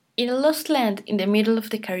In a lost land in the middle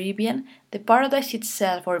of the Caribbean, the paradise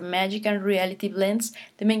itself where magic and reality blends,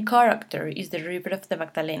 the main character is the River of the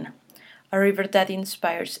Magdalena, a river that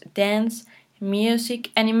inspires dance,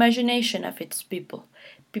 music, and imagination of its people.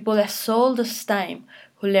 People as old as time,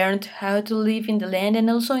 who learned how to live in the land and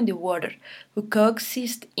also in the water, who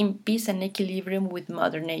coexist in peace and equilibrium with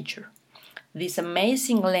Mother Nature. This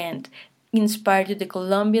amazing land inspired the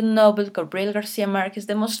Colombian novel Gabriel Garcia Marquez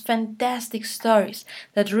the most fantastic stories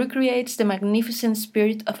that recreates the magnificent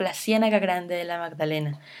spirit of La Ciénaga Grande de la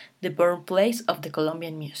Magdalena, the birthplace of the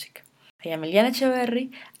Colombian music. I am Eliana Echeverry,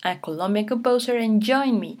 a Colombian composer, and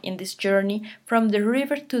join me in this journey from the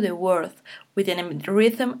river to the world with a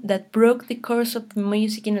rhythm that broke the course of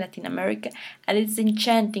music in Latin America and is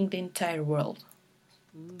enchanting the entire world.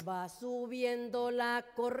 Va subiendo la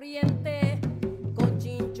corriente con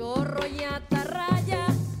chinchorro y atarraya,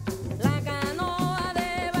 la canoa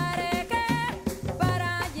de Bareque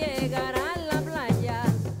para llegar a la playa.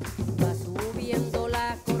 Va subiendo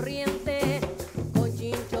la corriente con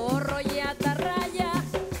chinchorro y atarraya,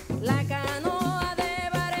 la canoa de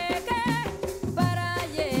Bareque para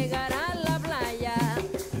llegar a la playa.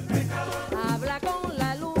 Habla con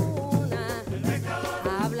la luna,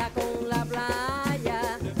 habla con la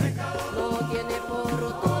playa. No tiene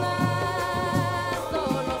fortuna,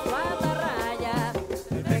 solo su atarraya.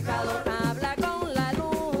 El pescador habla con la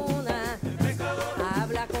luna,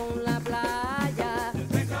 habla con la playa.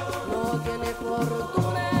 No tiene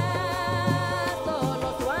fortuna, solo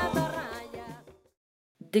su atarraya.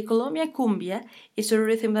 The Colombian cumbia is a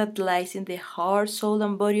rhythm that lies in the heart, soul,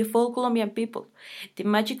 and body of all Colombian people. The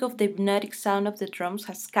magic of the hypnotic sound of the drums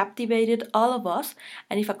has captivated all of us,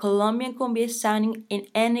 and if a Colombian cumbia is sounding in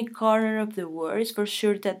any corner of the world, it's for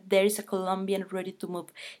sure that there is a Colombian ready to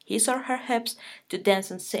move his or her hips to dance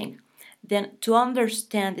and sing. Then, to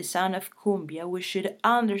understand the sound of cumbia, we should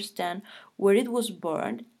understand where it was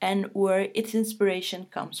born and where its inspiration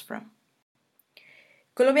comes from.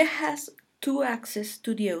 Colombia has two access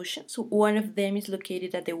to the oceans. One of them is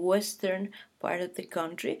located at the western part of the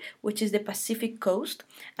country, which is the Pacific coast,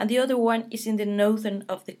 and the other one is in the northern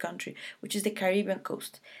of the country, which is the Caribbean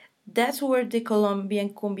coast. That's where the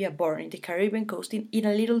Colombian cumbia born, in the Caribbean coast, in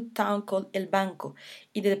a little town called El Banco,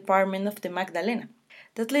 in the department of the Magdalena.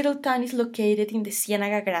 That little town is located in the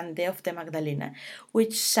Ciénaga Grande of the Magdalena,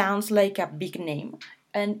 which sounds like a big name.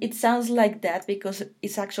 And it sounds like that because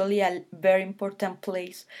it's actually a very important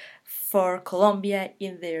place for Colombia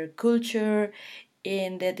in their culture,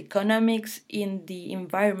 in the economics, in the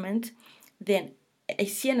environment. Then a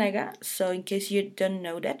ciénaga, so in case you don't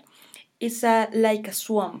know that, is like a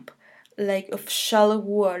swamp, like of shallow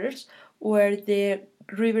waters where the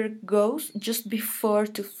river goes just before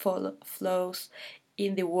to flows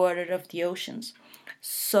in the water of the oceans.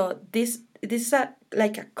 So this is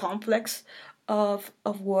like a complex of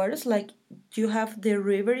waters. Like you have the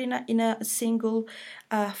river in a single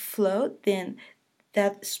flow, then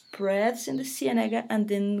that spreads in the Ciénaga and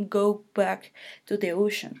then go back to the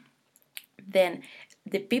ocean. Then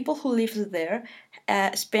the people who live there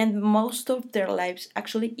spend most of their lives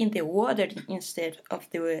actually in the water instead of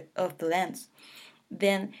the lands.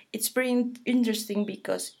 Then it's pretty interesting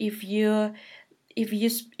because if you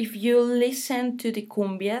listen to the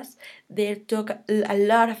cumbias, they talk a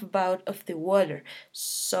lot about of the water.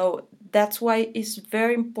 So that's why it's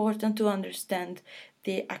very important to understand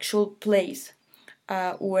the actual place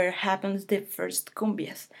where happens the first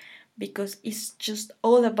cumbias, because it's just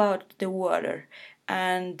all about the water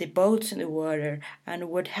and the boats in the water and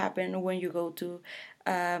what happened when you go to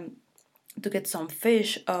get some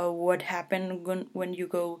fish, or what happened when you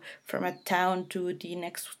go from a town to the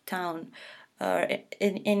next town, or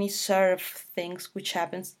any sort of things which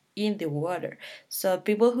happens in the water. So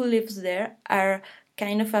people who live there are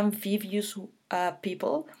kind of amphibious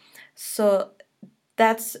people. So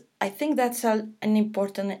I think that's an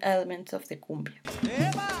important element of the cumbia.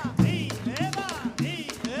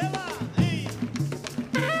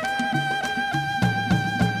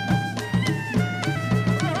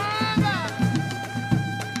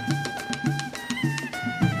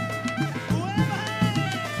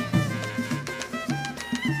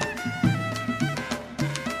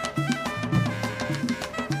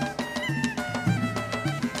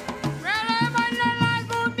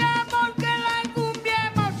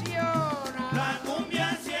 La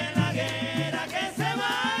cumbia cienaguera que se va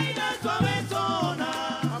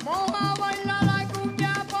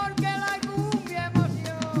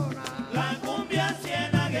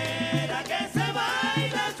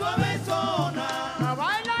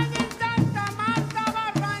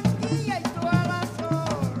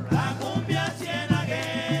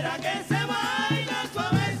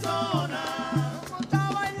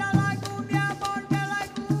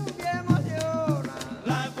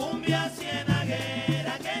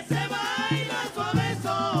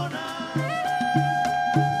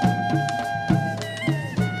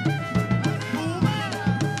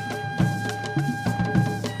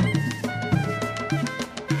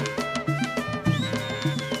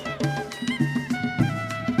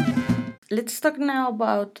let's talk now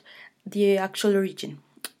about the actual origin.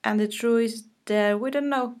 And the truth is that we don't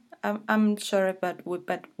know. I'm sorry, but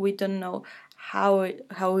we don't know how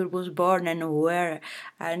it was born and where,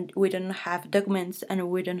 and we don't have documents, and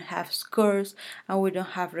we don't have scores, and we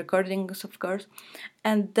don't have recordings, of course,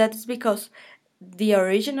 and that's because the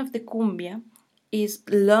origin of the cumbia is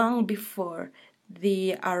long before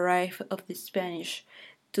the arrival of the Spanish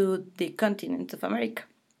to the continent of America.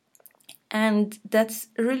 And that's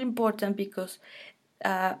really important because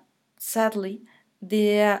sadly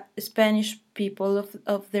the Spanish people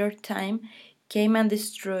of their time came and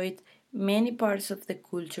destroyed many parts of the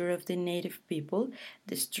culture of the native people,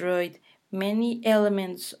 destroyed many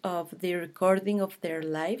elements of the recording of their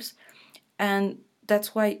lives, and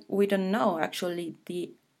that's why we don't know actually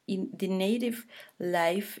the native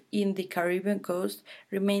life in the Caribbean coast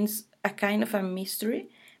remains a kind of a mystery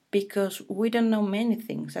because we don't know many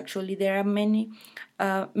things. Actually, there are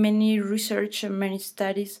many research and many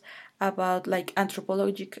studies about like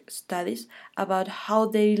anthropologic studies about how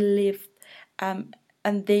they lived,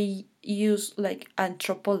 and they use like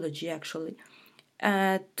anthropology actually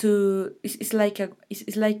to it's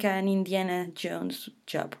like an Indiana Jones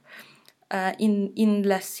job in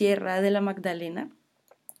La Sierra de la Magdalena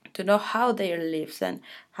to know how they lives and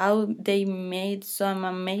how they made some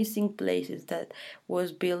amazing places that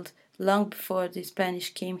was built long before the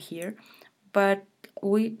Spanish came here, but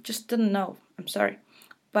we just don't know. I'm sorry,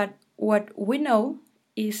 but what we know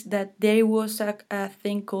is that there was a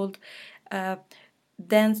thing called uh,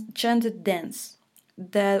 dance, chanted dance,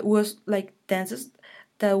 that was like dances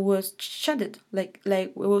that was chanted like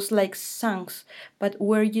it was like songs, but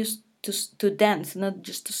were used to dance, not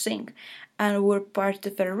just to sing, and were part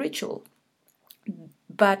of a ritual.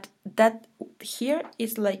 But that here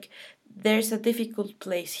is like there's a difficult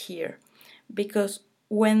place here because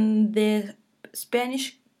when the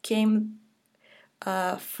Spanish came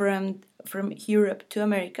from Europe to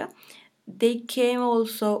America, they came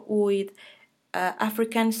also with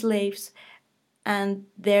African slaves, and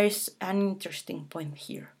there's an interesting point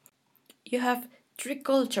here. You have three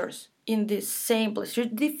cultures in the same place,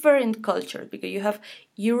 different cultures, because you have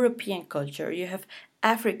European culture, you have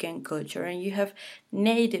African culture, and you have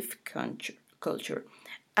native culture.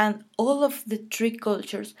 And all of the three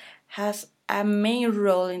cultures has a main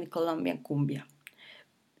role in Colombian cumbia.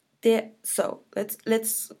 So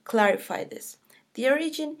let's clarify this. The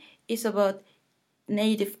origin is about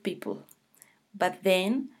native people, but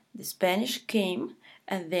then the Spanish came,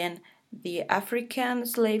 and then the African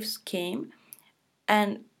slaves came,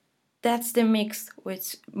 and that's the mix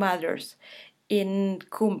which matters in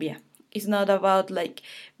cumbia. It's not about like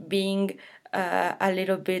being a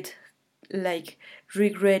little bit like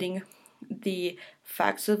regretting the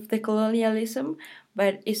facts of the colonialism,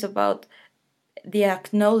 but it's about the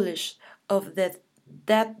acknowledge of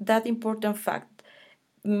that important fact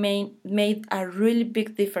made a really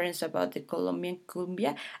big difference about the Colombian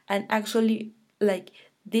cumbia, and actually like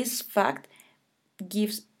this fact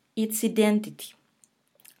gives its identity,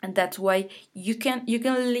 and that's why you can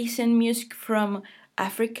listen music from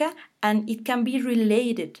Africa and it can be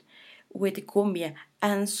related with cumbia,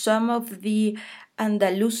 and some of the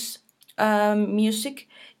Andalus music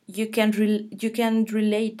you can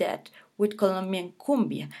relate that with Colombian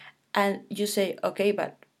cumbia, and you say okay,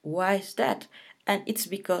 but why is that? And it's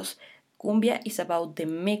because cumbia is about the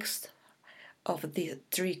mix of the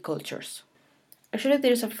three cultures. Actually,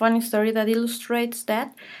 there's a funny story that illustrates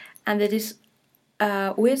that, and that is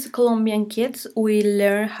with Colombian kids, we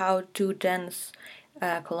learn how to dance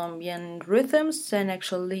Colombian rhythms and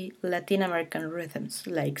actually Latin American rhythms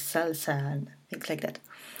like salsa and things like that.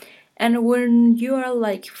 And when you are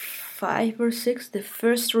like 5 or 6, the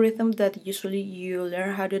first rhythm that usually you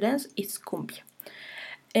learn how to dance is cumbia.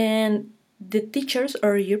 And the teachers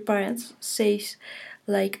or your parents says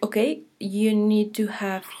like, okay, you need to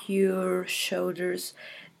have your shoulders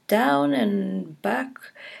down and back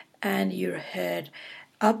and your head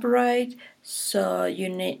upright, so you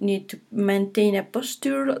need to maintain a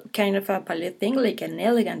posture, kind of a ballet thing, like an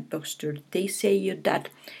elegant posture. They say you that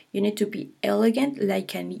you need to be elegant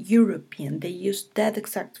like an European. They use that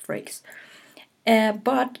exact phrase.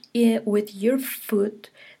 But with your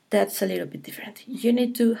foot, that's a little bit different. You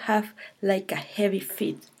need to have like a heavy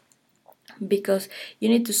feet because you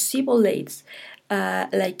need to simulate,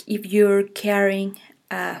 like if you're carrying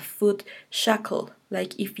a foot shackle,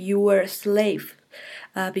 like if you were a slave,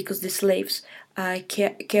 because the slaves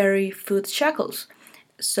carry foot shackles,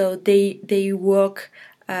 so they walk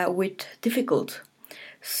with difficult.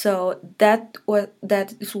 So that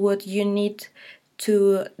is what you need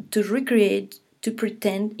to recreate to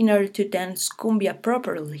pretend in order to dance cumbia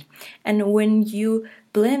properly. And when you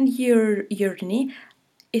blend your knee,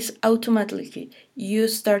 it's automatically you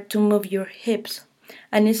start to move your hips.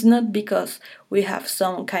 And it's not because we have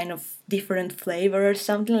some kind of different flavor or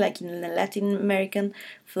something like in the Latin American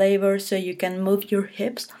flavor, so you can move your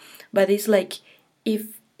hips, but it's like if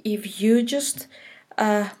you just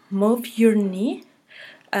move your knee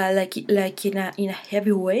like in a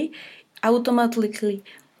heavy way, automatically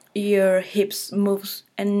your hips moves,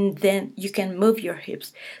 and then you can move your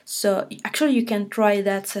hips. So actually you can try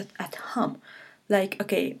that at home. Like,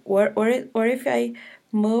 okay, or if I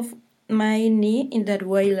move my knee in that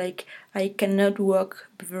way, like I cannot walk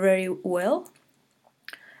very well,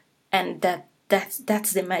 and that's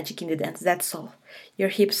the magic in the dance. That's all. Your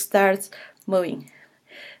hips starts moving.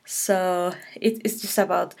 So it's just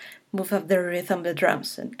about move up the rhythm, the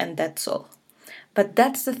drums, and that's all. But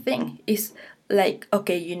that's the thing, is like,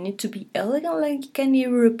 okay, you need to be elegant like an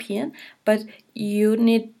European, but you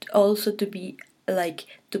need also to be like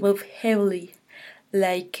to move heavily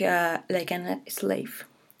like a slave.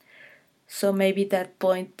 So maybe that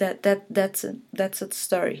point that's a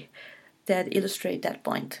story that illustrate that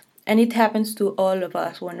point. And it happens to all of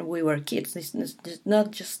us when we were kids. It's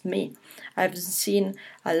not just me. I've seen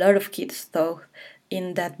a lot of kids though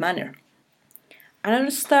in that manner.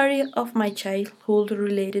 Another story of my childhood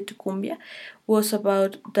related to cumbia was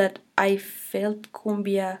about that I felt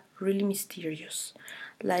cumbia really mysterious.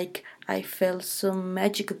 Like I felt some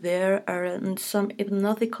magic there and some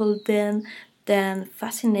hypnotical then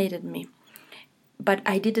fascinated me. But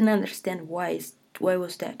I didn't understand why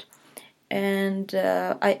was that. And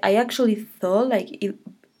I actually thought like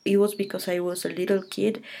it was because I was a little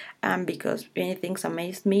kid and because many things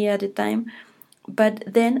amazed me at the time. But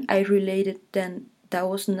then I related then that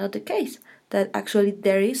was not the case. That actually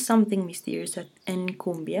there is something mysterious in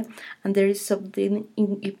cumbia, and there is something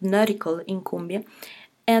hypnotical in cumbia.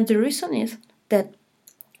 And the reason is that,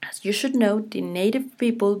 as you should know, the native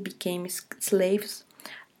people became slaves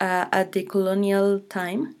at the colonial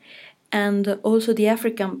time, and also the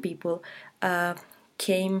African people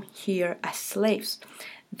came here as slaves.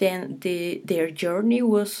 Then their journey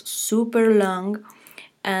was super long,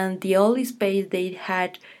 and the only space they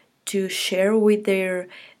had to share with their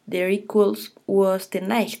equals was the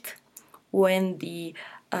night, when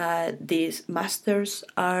these masters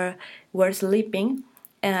were sleeping.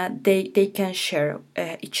 They can share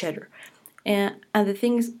each other. And the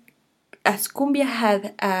thing is, as cumbia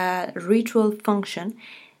had a ritual function,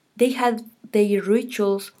 they had their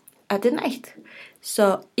rituals at the night.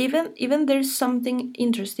 So even there's something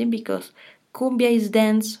interesting because cumbia is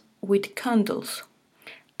danced with candles,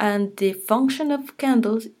 and the function of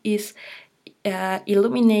candles is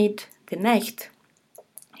illuminate the night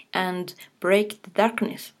and break the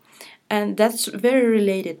darkness. And that's very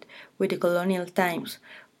related with the colonial times,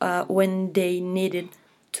 when they needed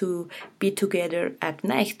to be together at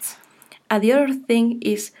night. And the other thing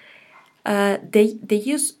is they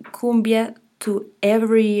use cumbia to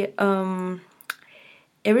every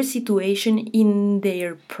situation in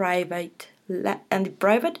their private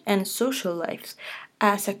and social lives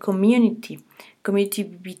as a community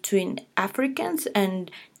between Africans and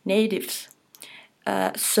natives.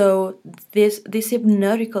 So this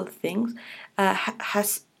hypnotical thing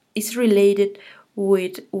is related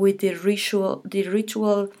with the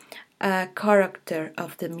ritual character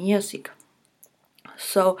of the music.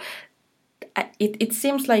 So it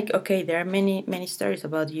seems like, okay, there are many stories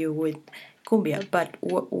about you with cumbia, but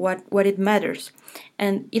what it matters,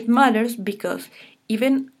 and it matters because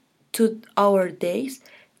even to our days,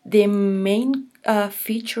 the main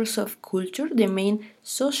features of culture, the main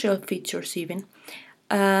social features even,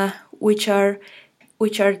 which are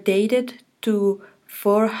dated to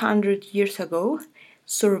 400 years ago,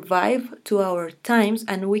 survive to our times,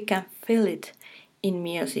 and we can feel it in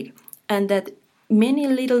music. And that many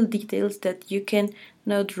little details that you can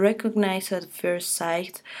not recognize at first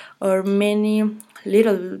sight, or many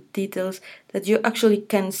little details that you actually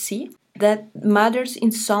can see, that matters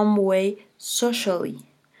in some way socially,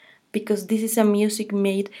 because this is a music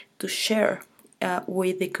made to share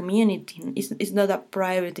with the community. It's not a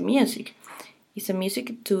private music. It's a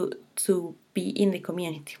music to be in the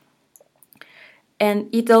community. And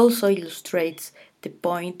it also illustrates the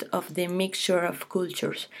point of the mixture of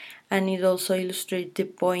cultures, and it also illustrates the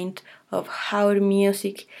point of how the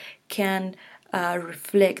music can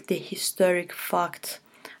reflect the historic facts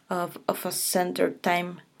of a centered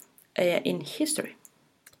time in history.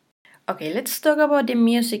 Okay, let's talk about the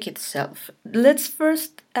music itself. Let's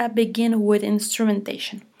first begin with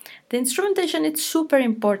instrumentation. The instrumentation is super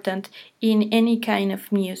important in any kind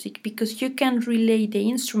of music because you can relate the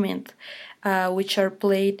instrument which are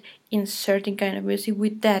played in certain kind of music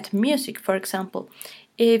with that music. For example,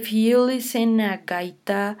 if you listen a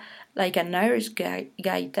gaita, like an Irish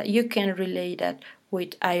gaita, you can relate that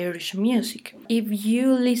with Irish music. If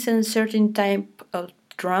you listen certain type of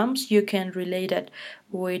drums, you can relate it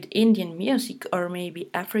with Indian music or maybe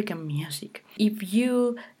African music. If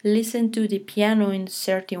you listen to the piano in a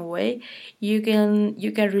certain way, you can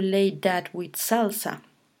relate that with salsa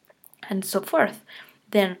and so forth.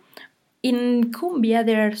 Then in cumbia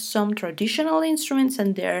there are some traditional instruments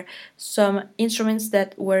and there are some instruments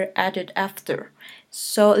that were added after.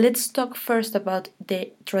 So let's talk first about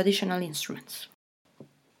the traditional instruments.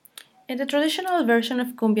 In the traditional version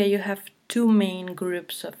of cumbia, you have two main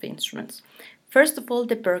groups of instruments. First of all,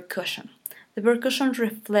 the percussion. The percussion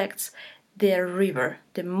reflects the river,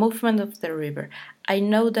 the movement of the river. I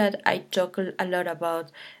know that I talk a lot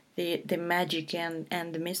about the magic and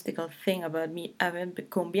the mystical thing about me about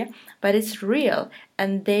cumbia, but it's real,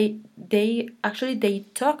 and they actually they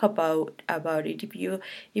talk about it.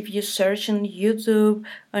 If you search on YouTube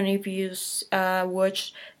and if you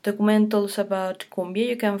watch documentals about cumbia,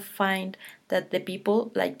 you can find that the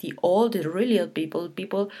people, like the really old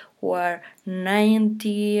people who are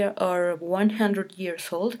 90 or 100 years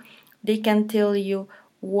old, they can tell you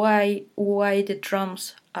why the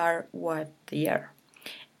drums are what they are.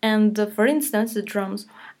 And for instance, the drums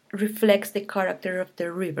reflects the character of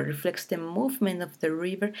the river, reflects the movement of the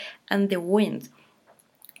river and the wind.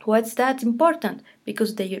 What's that important?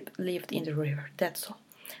 Because they lived in the river, that's all.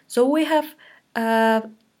 So we have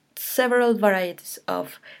several varieties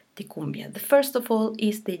of the cumbia. The first of all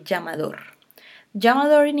is the llamador.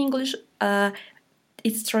 Llamador in English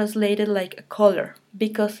it's translated like a caller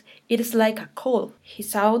because it is like a call. His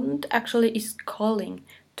sound actually is calling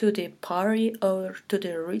to the party or to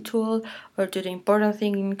the ritual or to the important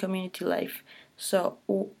thing in community life. So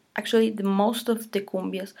actually the most of the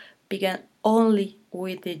cumbias began only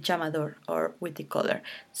with the llamador or with the caller.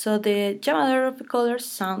 So the llamador of the caller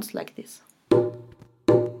sounds like this.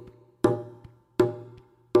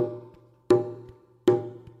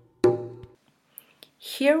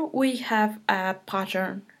 Here we have a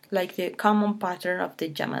pattern, like the common pattern of the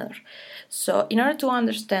llamador. So in order to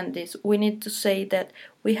understand this, we need to say that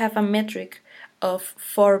we have a metric of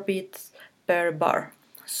 4 beats per bar.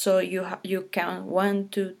 So you count 1,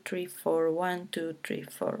 2, 3, 4, 1, 2, 3,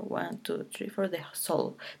 4, 1, 2, 3, 4,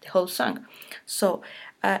 the whole song. So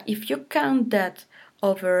if you count that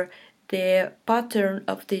over the pattern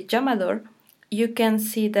of the llamador, you can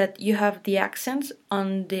see that you have the accents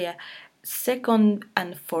on the second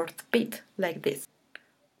and fourth beat, like this.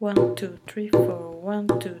 1, 2, 3, 4, 1,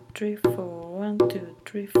 2, 3, 4, 1, 2,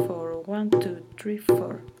 3, 4, 1, 2, 3,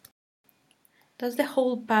 4. That's the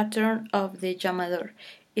whole pattern of the llamador.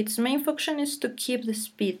 Its main function is to keep the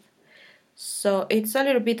speed. So it's a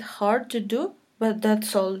little bit hard to do, but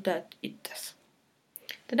that's all that it does.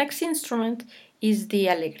 The next instrument is the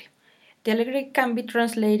alegre. The alegre can be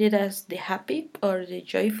translated as the happy or the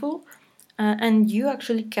joyful, and you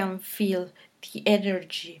actually can feel the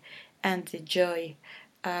energy and the joy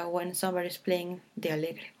when somebody is playing the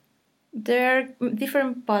alegre. There are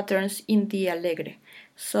different patterns in the alegre,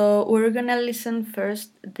 so we're gonna listen first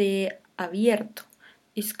the abierto.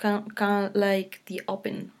 It's kind of like the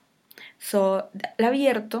open. So el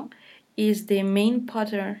abierto is the main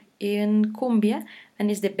pattern in cumbia and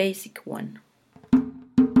is the basic one.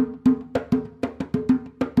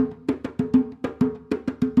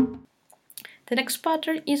 The next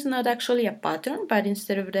pattern is not actually a pattern, but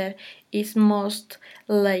instead of that, is most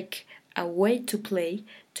like a way to play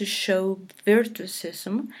to show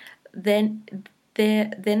virtuosism. Then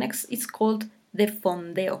the next is called the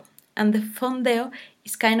fondeo, and the fondeo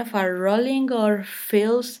is kind of a rolling or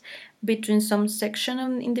fills between some section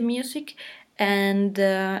in the music, and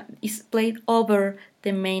is played over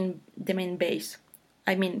the main bass.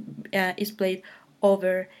 I mean, is played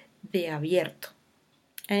over the abierto.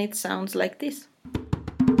 And it sounds like this.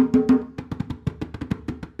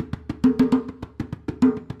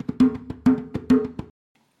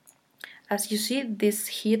 As you see, this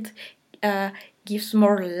hit gives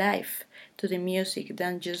more life to the music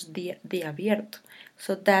than just the abierto.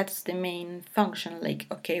 So that's the main function. Like,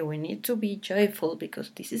 okay, we need to be joyful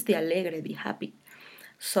because this is the alegre, the happy.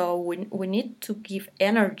 So we need to give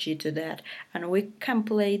energy to that, and we can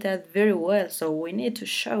play that very well. So we need to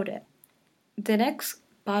show that. The next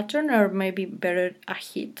pattern, or maybe better a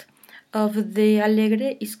hit, of the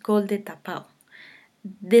alegre is called the tapao.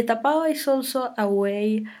 The tapao is also a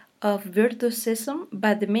way of virtuosism,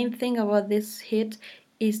 but the main thing about this hit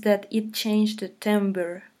is that it changed the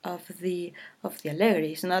timbre of the alegre.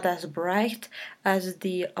 It's not as bright as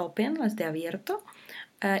the open, as the abierto.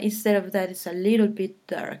 Instead of that, it's a little bit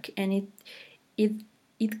dark, and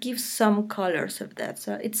it gives some colors of that.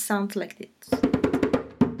 So it sounds like this.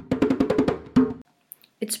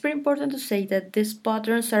 It's pretty important to say that these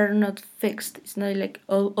patterns are not fixed. It's not like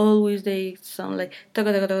always they sound like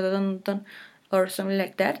or something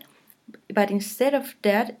like that. But instead of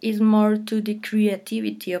that, it's more to the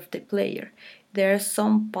creativity of the player. There are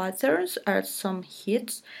some patterns or some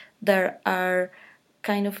hits that are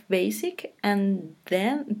kind of basic, and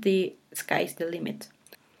then the sky's the limit.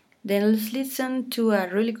 Then let's listen to a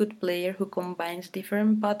really good player who combines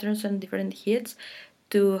different patterns and different hits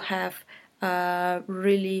to have a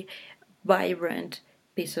really vibrant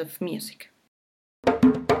piece of music.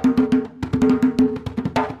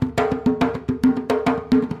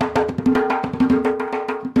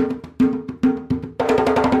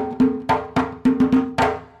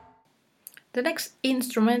 The next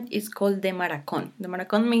instrument is called the maracón. The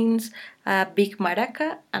maracón means a big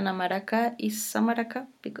maraca, and a maraca is a maraca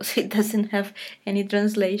because it doesn't have any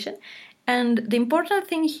translation. And the important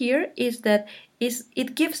thing here is that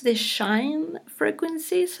it gives the shine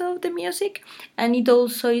frequencies of the music, and it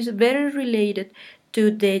also is very related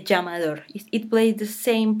to the llamador. It plays the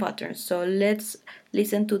same pattern. So let's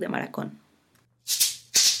listen to the maracón.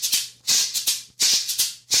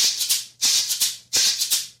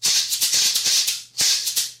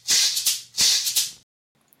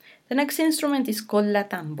 The next instrument is called la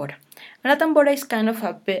tambora. La tambora is kind of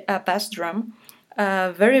a bass drum,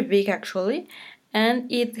 very big actually, and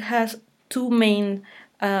it has two main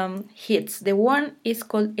hits. The one is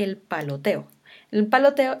called el paloteo. El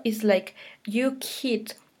paloteo is like you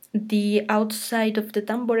hit the outside of the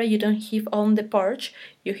tambora, you don't hit on the perch,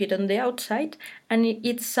 you hit on the outside, and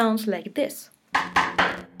it sounds like this.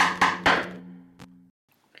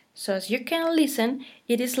 So as you can listen,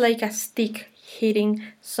 it is like a stick hitting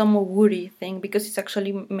some woody thing because it's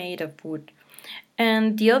actually made of wood.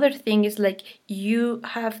 And the other thing is like you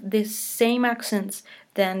have the same accents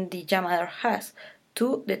than the llamador has.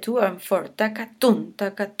 The two and four. Taka tun,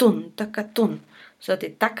 taka tun, taka tun. So the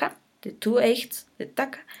taka, the two eighths, the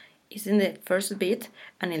taka is in the first beat,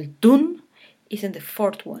 and el tun is in the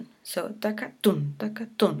fourth one. So taka tun, taka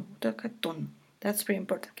tun, taka tun. That's pretty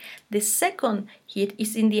important. The second hit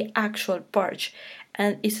is in the actual perch,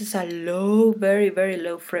 and it is a low, very, very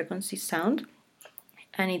low frequency sound,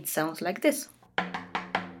 and it sounds like this.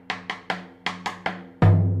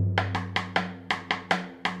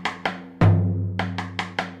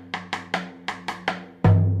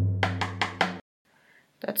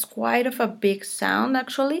 That's quite of a big sound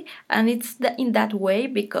actually, and it's in that way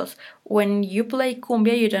because when you play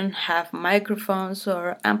cumbia you don't have microphones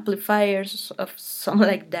or amplifiers of something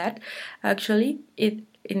like that actually in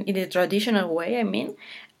the traditional way I mean,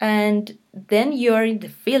 and then you're in the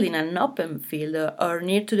field, in an open field or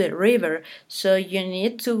near to the river, so you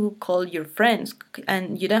need to call your friends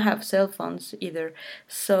and you don't have cell phones either,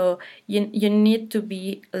 so you need to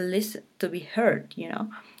be heard, you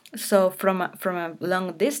know. So from a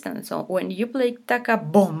long distance, so when you play taka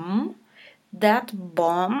bomb, that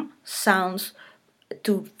bomb sounds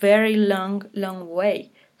to very long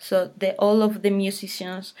way. So all of the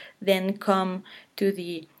musicians then come to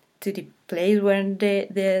the place where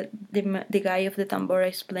the guy of the tambora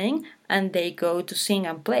is playing, and they go to sing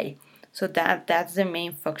and play. So that's the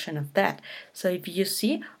main function of that. So if you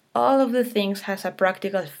see, all of the things has a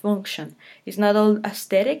practical function. It's not all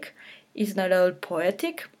aesthetic, it's not all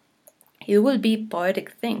poetic. It will be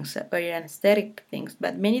poetic things, very aesthetic things,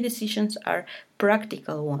 but many decisions are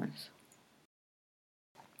practical ones.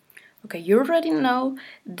 Okay, you already know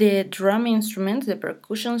the drum instruments, the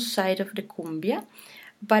percussion side of the cumbia,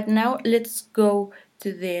 but now let's go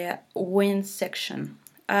to the wind section.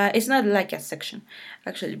 It's not like a section,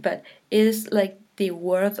 actually, but it is like the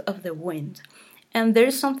world of the wind. And there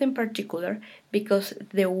is something particular because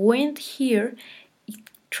the wind here it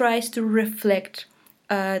tries to reflect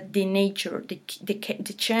the nature,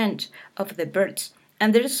 the chant of the birds.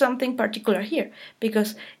 And there is something particular here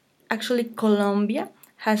because actually Colombia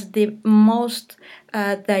has the most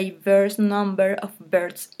diverse number of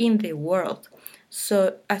birds in the world.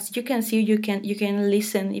 So as you can see, you can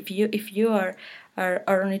listen if you are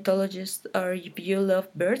ornithologist or if you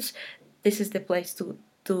love birds, this is the place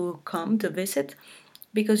to come to visit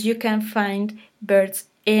because you can find birds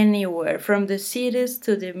anywhere, from the cities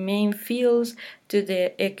to the main fields to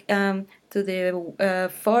the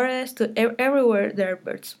forest, to everywhere there are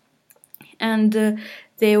birds. And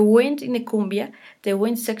the wind in the cumbia, the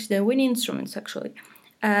wind section, the wind instruments actually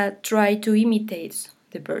try to imitate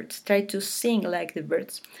the birds, try to sing like the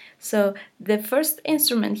birds. So the first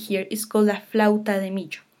instrument here is called la flauta de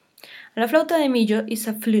millo. La flauta de millo is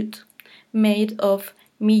a flute made of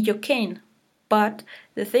millo cane, but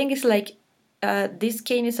the thing is like this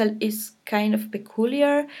cane is kind of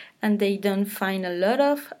peculiar and they don't find a lot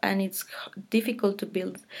of, and it's difficult to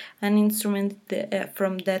build an instrument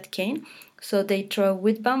from that cane. So they try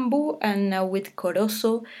with bamboo and now with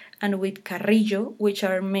corozo and with carrillo, which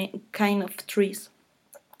are kind of trees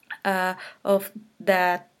of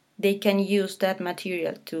that they can use that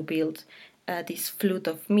material to build this flute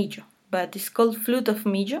of millo. But it's called flute of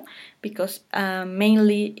millo because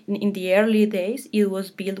mainly in the early days it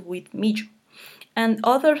was built with millo. And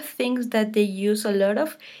other things that they use a lot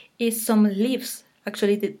of is some leaves.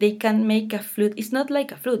 Actually, they can make a flute. It's not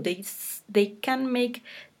like a flute. They can make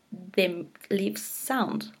the leaves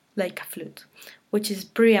sound like a flute, which is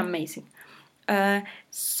pretty amazing.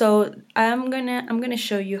 So I'm gonna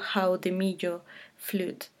show you how the millo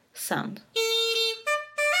flute sound.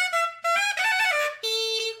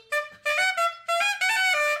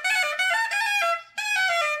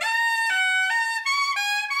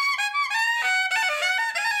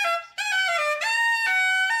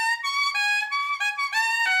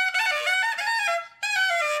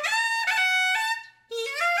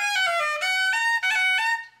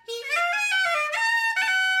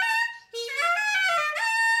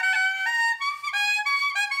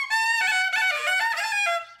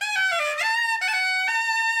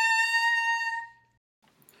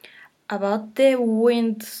 About the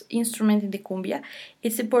wind instrument in the cumbia,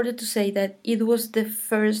 it's important to say that it was the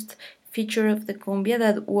first feature of the cumbia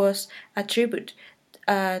that was a tribute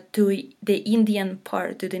to the Indian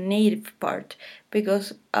part, to the native part,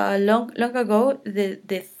 because long ago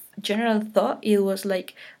the general thought it was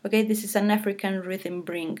like, okay, this is an African rhythm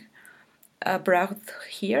brought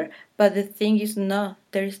here, but the thing is no,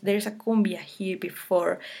 there's a cumbia here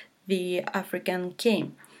before the African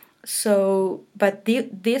came. So, but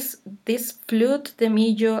this flute, the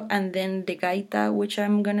millo, and then the gaita, which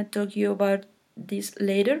I'm gonna talk you about this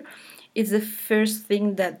later, is the first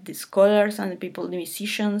thing that the scholars and the people, the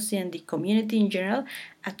musicians, and the community in general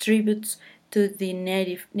attributes to the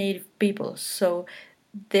native people. So,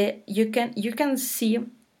 you can see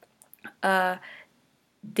the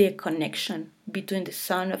connection between the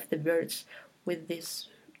sound of the birds with this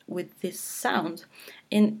sound,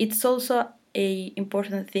 and it's also a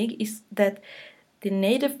important thing is that the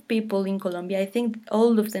native people in Colombia, I think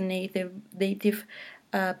all of the native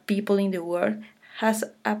people in the world has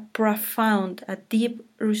a profound, a deep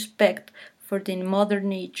respect for the mother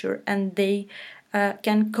nature, and they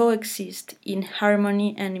can coexist in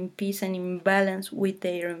harmony and in peace and in balance with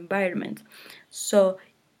their environment. So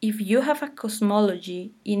if you have a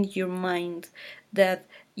cosmology in your mind that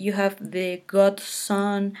you have the god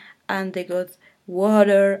sun and the god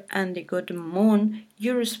water and the god moon,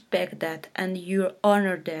 you respect that and you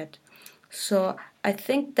honor that. So I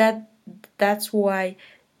think that's why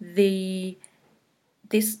this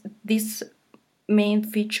main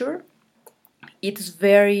feature it's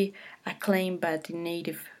very acclaimed by the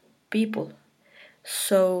native people.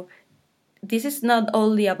 So this is not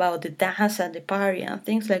only about the dance and the party and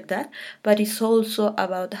things like that, but it's also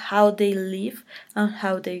about how they live and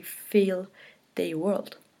how they feel their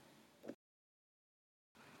world.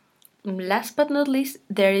 Last but not least,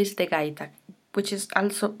 there is the gaita, which is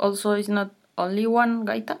also is not only one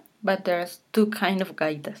gaita, but there's two kind of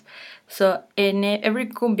gaitas. So in every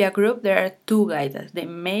cumbia group there are two gaitas, the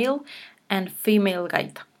male and female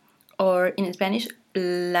gaita, or in Spanish,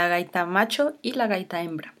 la gaita macho y la gaita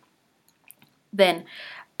hembra. Then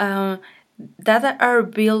that are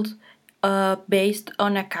built based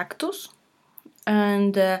on a cactus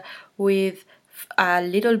and with a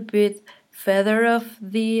little bit feather of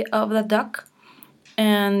the duck,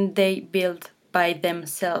 and they build by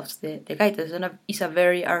themselves the gaita. It's a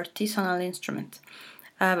very artisanal instrument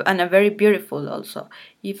and a very beautiful also.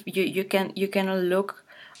 If you can look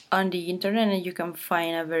on the internet and you can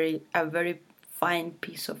find a very fine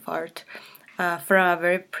piece of art from a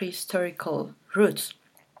very prehistorical roots.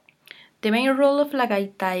 The main role of la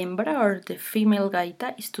gaita hembra, or the female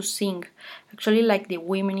gaita, is to sing, actually like the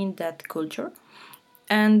women in that culture.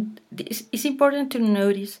 And it's important to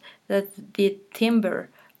notice that the timbre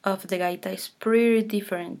of the gaita is pretty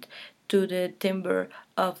different to the timbre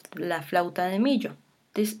of la flauta de millo.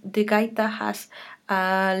 The gaita has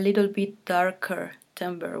a little bit darker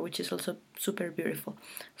timbre, which is also super beautiful.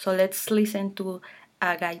 So let's listen to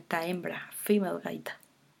a gaita hembra, female gaita.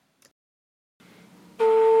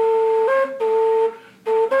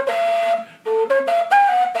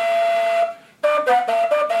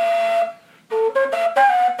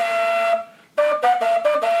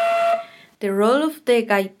 The role of the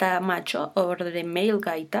gaita macho, or the male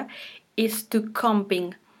gaita, is to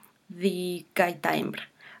accompany the gaita hembra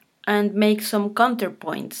and make some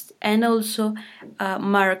counterpoints and also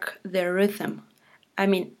mark the rhythm. I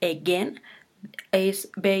mean, again, is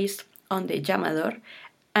based on the llamador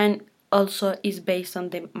and also is based on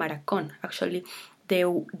the maracón. Actually,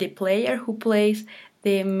 the player who plays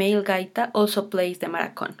the male gaita also plays the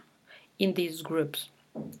maracón in these groups.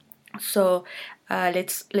 So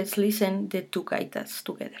let's listen the two gaitas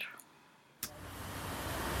together.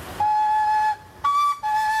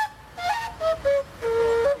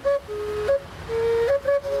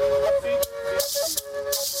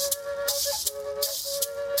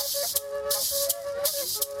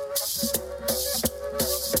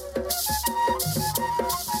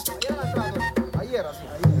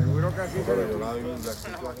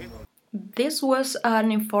 This was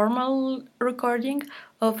an informal recording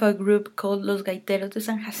of a group called Los Gaiteros de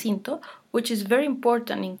San Jacinto, which is very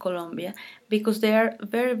important in Colombia because they are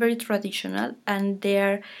very, very traditional and they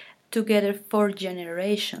are together for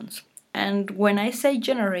generations. And when I say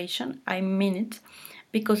generation, I mean it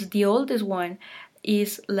because the oldest one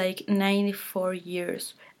is like 94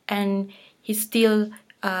 years and he's still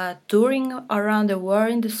touring around the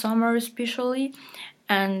world in the summer especially,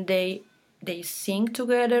 and they sing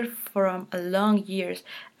together from a long years,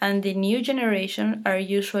 and the new generation are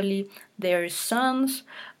usually their sons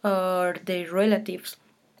or their relatives,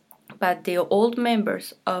 but the old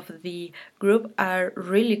members of the group are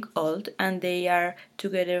really old and they are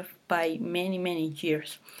together by many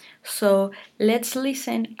years. So let's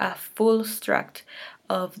listen a full extract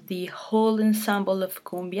of the whole ensemble of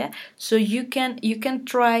cumbia so you can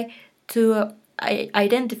try to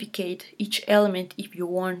identify each element if you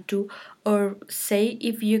want to, or say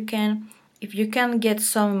if you can get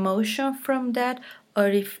some emotion from that, or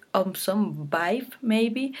if some vibe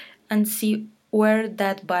maybe, and see where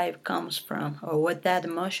that vibe comes from or what that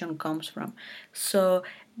emotion comes from. So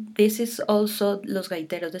this is also Los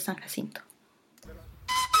Gaiteros de San Jacinto.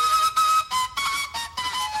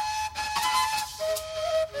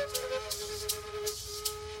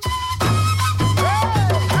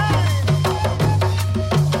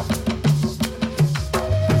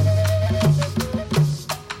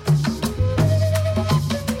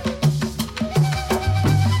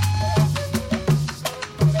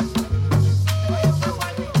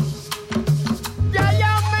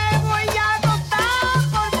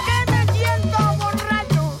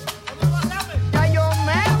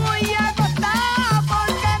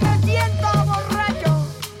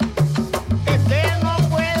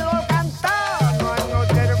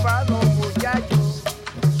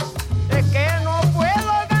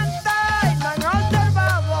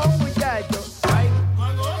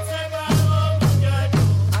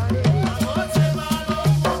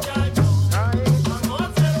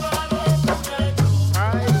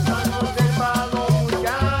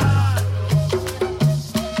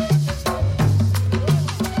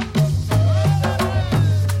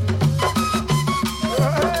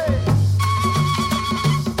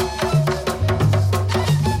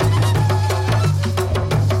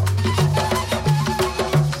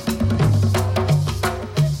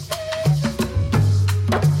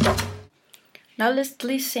 Now let's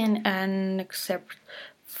listen an excerpt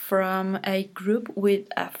from a group with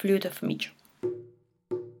a flute of micho.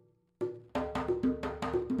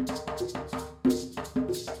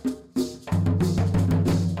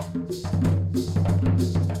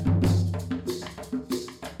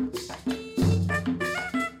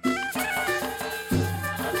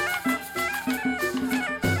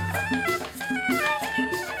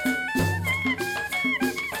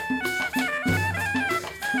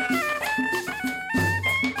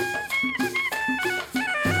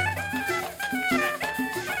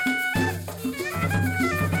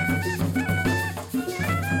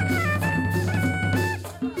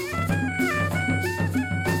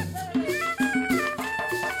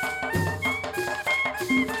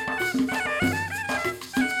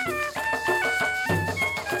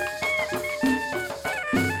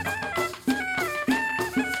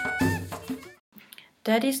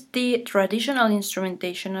 That is the traditional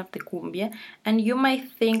instrumentation of the cumbia, and you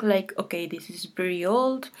might think like, okay, this is very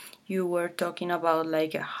old. You were talking about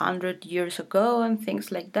like 100 years ago and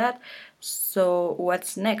things like that. So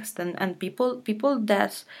what's next? And people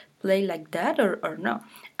does play like that or no?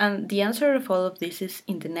 And the answer of all of this is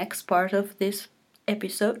in the next part of this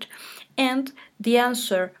episode, and the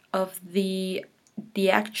answer of the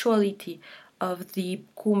actuality of the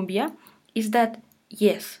cumbia is that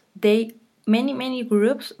yes, many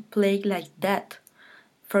groups play like that.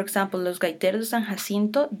 For example, Los Gaiteros de San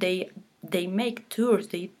Jacinto, they make tours.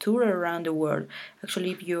 They tour around the world.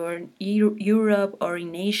 Actually, if you're in Europe or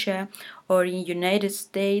in Asia or in United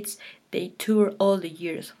States, they tour all the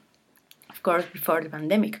years. Of course, before the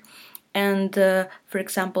pandemic. And for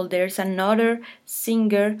example, there's another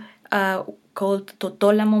singer called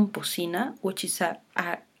Totola Momposina, which is a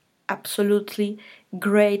absolutely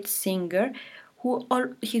great singer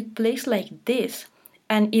he plays like this,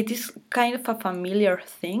 and it is kind of a familiar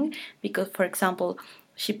thing because, for example,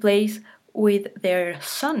 she plays with their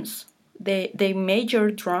sons. The major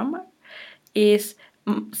drummer is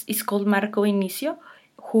called Marco Inicio,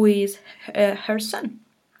 who is her son.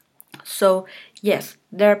 So yes,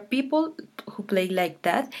 there are people who play like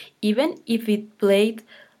that, even if it played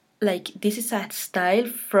like this is a style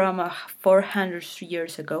from 400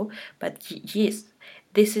 years ago. But yes,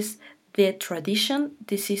 this is the tradition,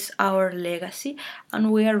 this is our legacy,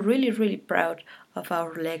 and we are really, really proud of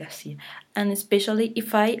our legacy. And especially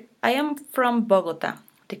if I am from Bogota,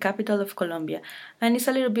 the capital of Colombia, and it's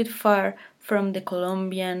a little bit far from the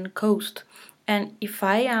Colombian coast. And if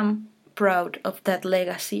I am proud of that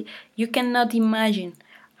legacy, you cannot imagine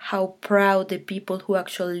how proud the people who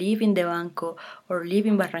actually live in the Banco or live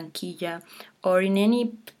in Barranquilla or in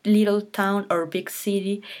any little town or big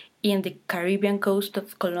city in the Caribbean coast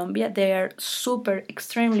of Colombia, they are super,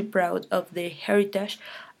 extremely proud of the heritage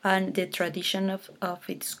and the tradition of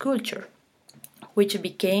its culture, which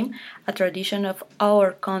became a tradition of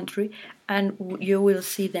our country, and you will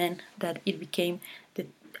see then that it became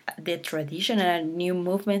the tradition and a new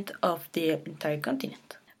movement of the entire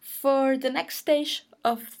continent. For the next stage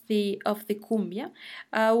of the cumbia,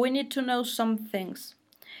 we need to know some things.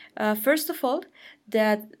 First of all,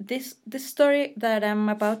 that this story that I'm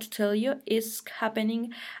about to tell you is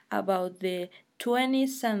happening about the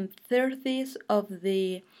 20s and 30s of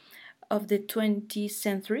the 20th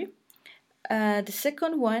century. The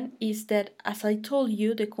second one is that, as I told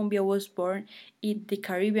you, the cumbia was born in the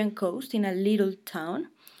Caribbean coast in a little town.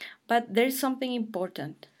 But there is something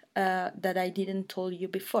important that I didn't tell you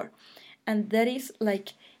before, and that is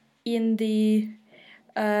like in the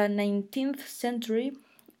 19th century,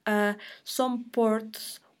 some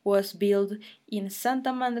ports was built in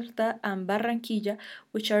Santa Marta and Barranquilla,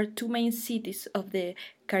 which are two main cities of the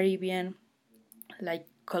Caribbean, like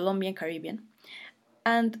Colombian Caribbean,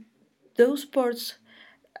 and those ports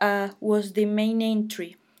was the main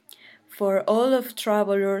entry for all of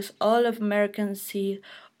travelers, all of mercancy,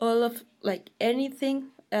 all of like anything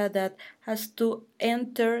that has to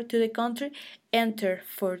enter to the country, enter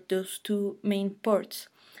for those two main ports.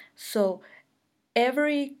 So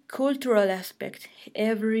every cultural aspect,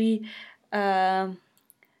 every um,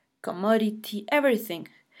 commodity, everything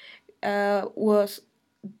was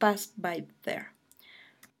passed by there.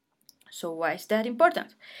 So why is that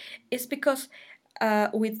important? It's because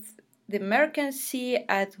with the mercancy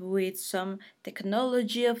and with some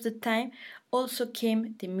technology of the time also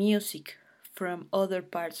came the music from other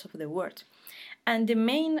parts of the world. And the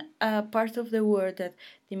main part of the world that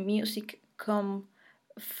the music come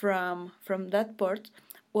from that part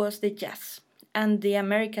was the jazz and the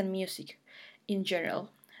American music in general.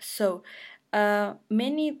 So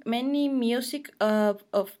many music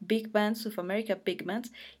of big bands of America, big bands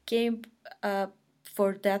came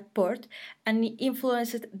for that port and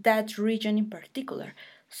influenced that region in particular.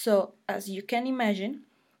 So as you can imagine,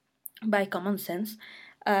 by common sense,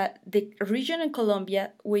 the region in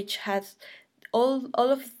Colombia which has all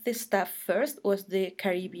of the stuff first was the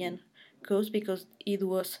Caribbean coast because it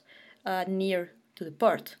was near to the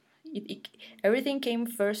port. Everything came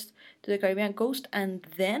first to the Caribbean coast and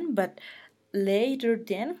then, but later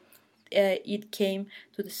then, it came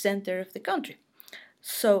to the center of the country.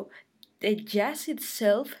 So the jazz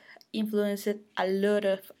itself influenced a lot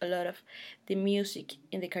of the music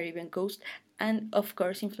in the Caribbean coast, and of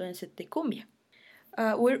course influenced the cumbia.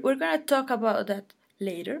 We're gonna talk about that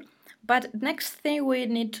later, but next thing we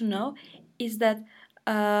need to know is that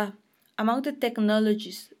uh, among the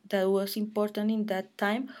technologies that was important in that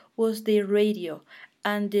time was the radio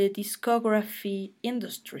and the discography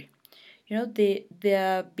industry. You know, the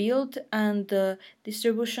build and the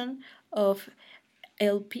distribution of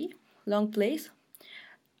LP, long plays,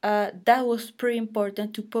 that was pretty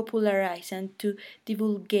important to popularize and to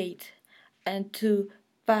divulgate and to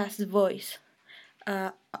pass the voice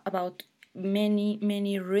about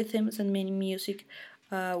many rhythms and many music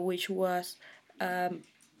which was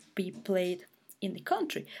be played in the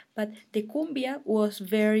country. But the cumbia was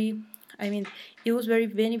very, I mean, it was very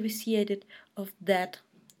beneficiated of that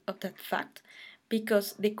fact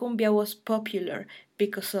because the cumbia was popular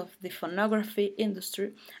because of the phonography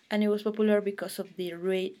industry and it was popular because of the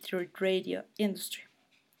radio industry.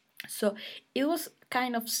 So it was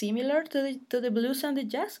kind of similar to the blues and the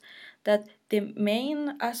jazz, that the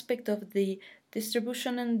main aspect of the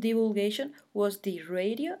distribution and divulgation was the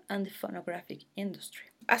radio and the phonographic industry.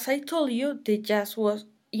 As I told you, the jazz was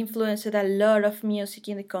influenced a lot of music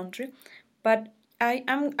in the country, but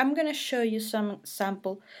I'm gonna show you some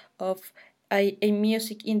sample of a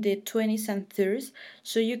music in the 20s and 30s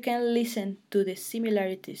so you can listen to the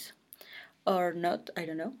similarities or not, I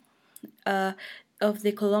don't know, of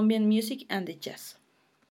the Colombian music and the jazz.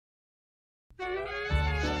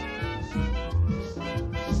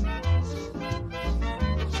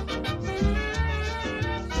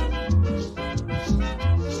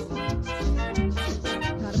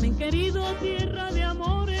 Carmen querido, tierra de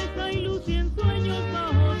amores, hay luz y ensueños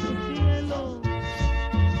bajo tu cielo.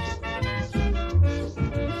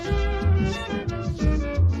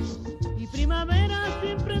 Y primavera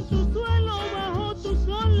siempre en tu suelo, bajo tus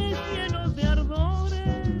soles llenos de ardores.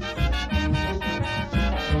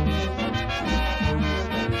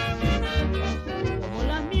 Como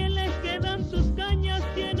las mieles que dan tus cañas,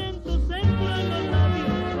 tienen tu centro en los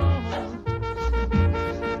labios rojos.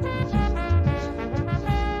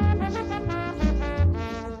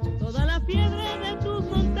 Toda la fiebre de tus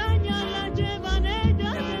montañas la llevan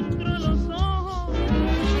ellas dentro de los ojos.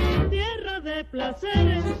 Tierra de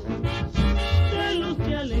placeres, de luz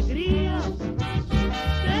y alegría,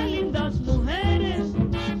 de lindas mujeres,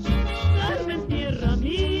 Carmen, tierra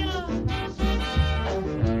mía.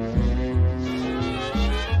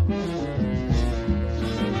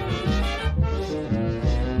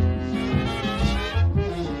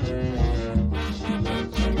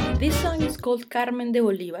 This song is called Carmen de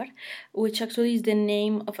Bolívar, which actually is the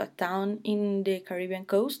name of a town in the Caribbean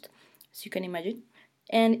coast, as you can imagine,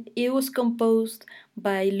 and it was composed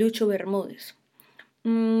by Lucho Bermúdez.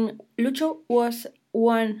 Lucho was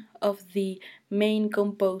one of the main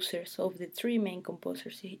composers, of the three main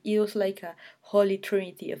composers. He was like a holy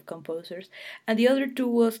trinity of composers, and the other two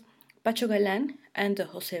was Pacho Galán and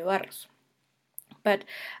José Barros. But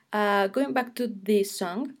going back to this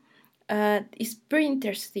song, it's pretty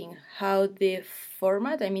interesting how the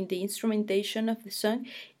format, I mean the instrumentation of the song,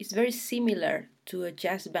 is very similar to a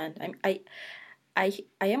jazz band. I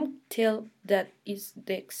am tell that is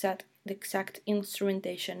the exact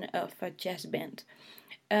instrumentation of a jazz band.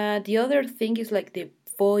 The other thing is like the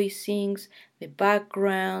voicings, the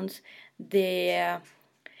backgrounds, the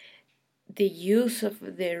use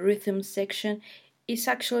of the rhythm section is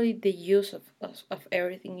actually the use of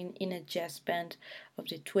everything in a jazz band of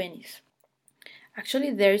the 20s.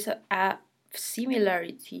 Actually, there is a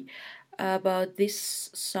similarity about this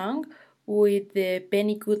song with the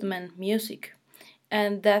Benny Goodman music,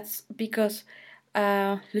 and that's because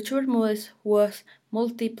Lucho Bermúdez was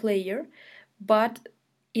multiplayer, but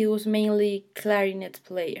it was mainly clarinet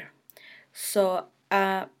player. So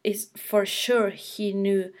it's for sure he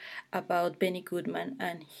knew about Benny Goodman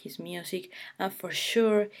and his music, and for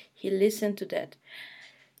sure he listened to that.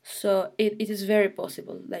 So it is very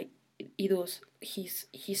possible, like it was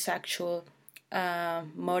his actual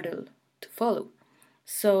model to follow.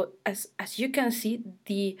 So as you can see,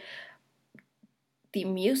 the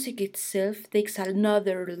music itself takes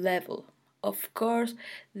another level. Of course,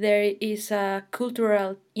 there is a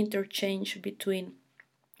cultural interchange between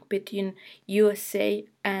USA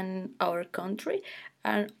and our country,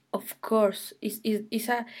 and of course, it's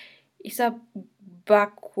a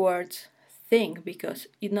backwards thing because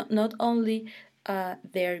it not only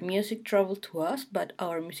their music traveled to us, but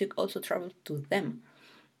our music also traveled to them.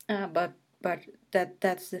 But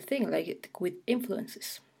that's the thing, like with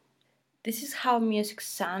influences. This is how music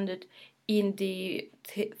sounded in the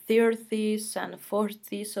 30s and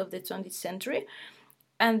 40s of the 20th century,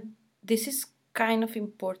 and this is kind of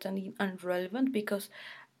important and relevant because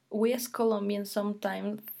we as Colombians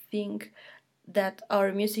sometimes think that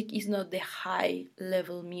our music is not the high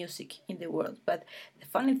level music in the world, but the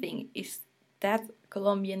funny thing is that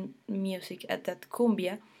Colombian music at that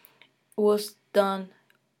cumbia was done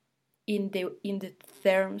in the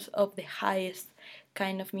terms of the highest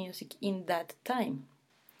kind of music in that time.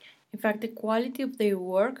 In fact, the quality of their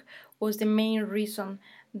work was the main reason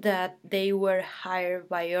that they were hired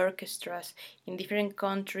by orchestras in different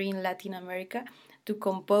countries in Latin America to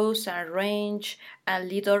compose, arrange, and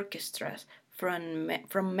lead orchestras from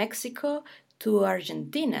Mexico to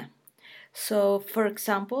Argentina. So, for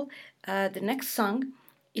example, the next song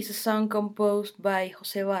is a song composed by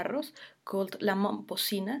José Barros called La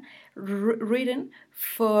Momposina, written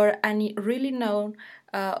for a really known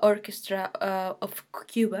orchestra of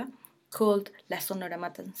Cuba called La Sonora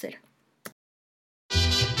Matancera.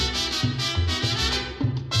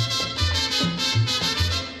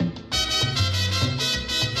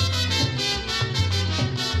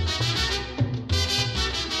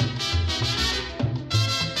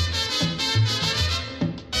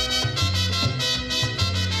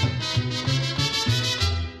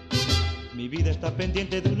 está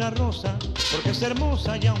pendiente de una rosa, porque es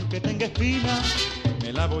hermosa y aunque tenga espina,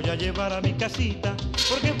 me la voy a llevar a mi casita,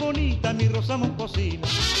 porque es bonita mi rosa moscosina.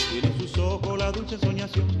 Tiene en sus ojos la dulce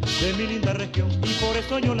soñación de mi linda región, y por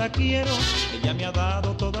eso yo la quiero. Ella me ha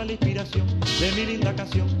dado toda la inspiración de mi linda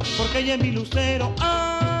canción, porque ella es mi lucero.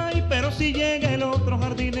 Ay, pero si llega el otro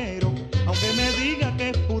jardinero, aunque me diga que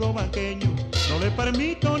es puro banqueño, no le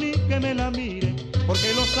permito ni que me la mire,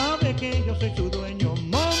 porque lo sabe que yo soy su dueño.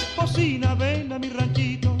 Momposina, ven a mi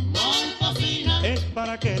ranchito, Momposina, es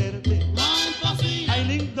para quererte. Momposina, Ay,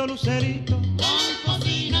 lindo lucerito,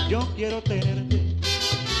 Momposina, yo quiero tenerte.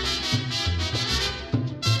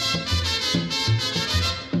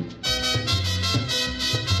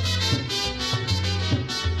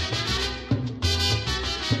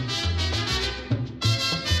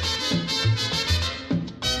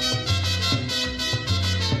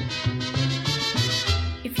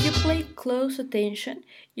 If you pay close attention,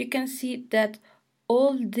 you can see that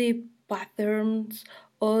all the patterns,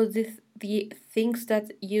 all the things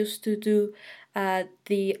that used to do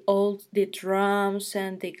the drums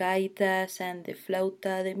and the gaitas and the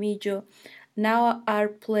flauta de millo now are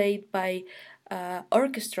played by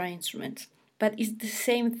orchestra instruments. But it's the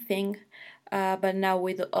same thing, but now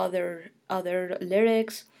with other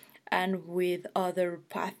lyrics and with other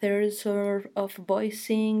patterns of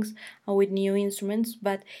voicings and with new instruments,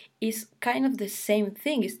 but it's kind of the same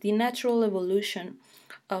thing. It's the natural evolution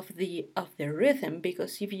of the rhythm,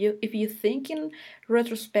 because if you think in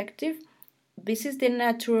retrospective, this is the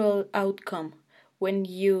natural outcome when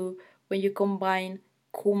you combine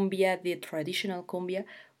cumbia, the traditional cumbia,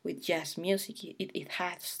 with jazz music. It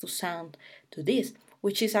has to sound to this,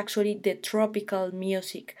 which is actually the tropical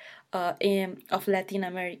music of Latin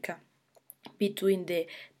America between the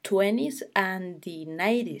 20s and the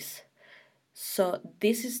 90s. So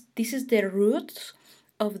this is the roots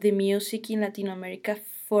of the music in Latin America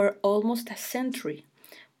for almost a century,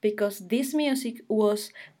 because this music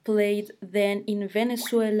was played then in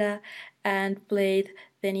Venezuela and played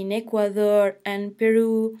then in Ecuador and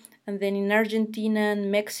Peru and then in Argentina and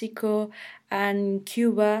Mexico and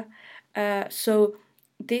Cuba. So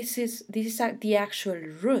this is the actual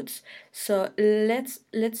roots. So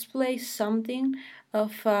let's play something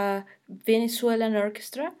of a Venezuelan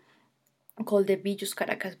orchestra called the Villus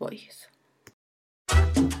Caracas Boys.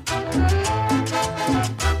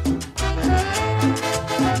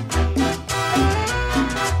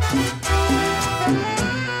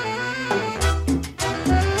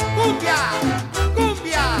 Cumbia,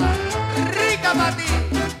 cumbia, rica para ti.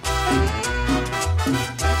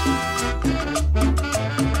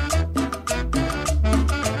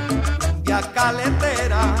 Cumbia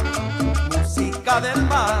caletera, música del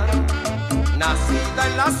mar, nacida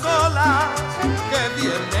en las olas que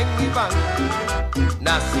vienen y van,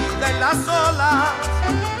 nacida en las olas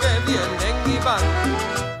que vienen y van,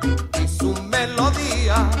 y su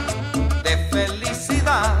melodía de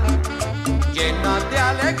felicidad llena de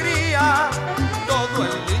alegría todo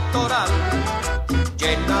el litoral,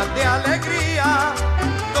 llena de alegría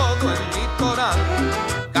todo el litoral.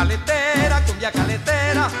 Caletera, cumbia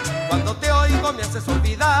caletera, cuando te oigo me haces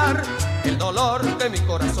olvidar el dolor que mi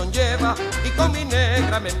corazón lleva, y con mi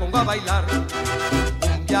negra me pongo a bailar.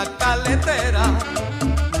 Cumbia caletera,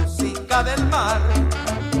 música del mar,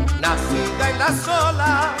 nacida en las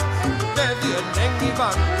olas que vienen y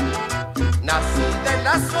van, nacida en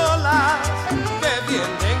las olas que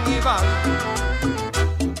vienen y van.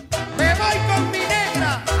 Me voy con mi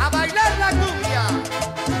negra a bailar la cumbia.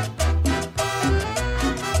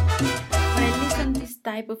 When I listen to this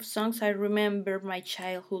type of songs, I remember my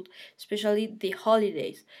childhood, especially the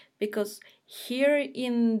holidays, because here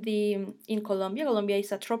in Colombia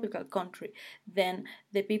is a tropical country. Then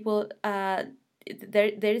the people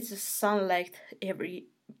there is a sunlight every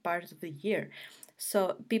part of the year.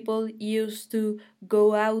 So people used to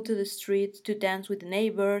go out to the streets to dance with the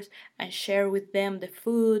neighbors and share with them the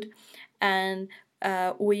food, and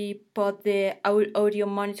we put the audio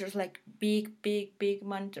monitors, like big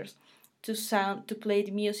monitors, to play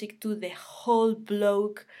the music to the whole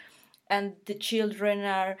block, and the children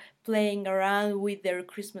are playing around with their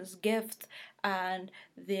Christmas gift, and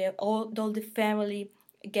all the family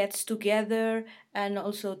gets together, and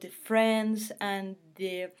also the friends and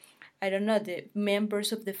the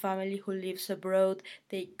members of the family who lives abroad,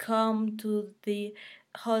 they come to the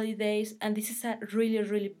holidays, and this is a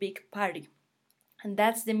really big party. And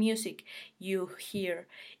that's the music you hear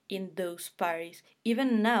in those parties.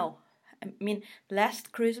 Even now, I mean,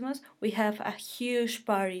 last Christmas we have a huge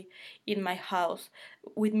party in my house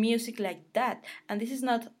with music like that. And this is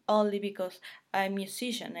not only because I'm a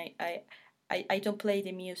musician. I don't play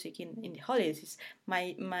the music in the holidays. It's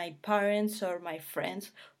my parents or my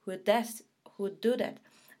friends who do that.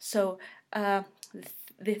 So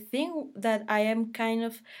the thing that I am kind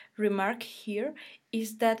of remark here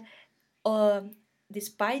is that uh,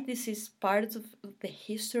 despite this is part of the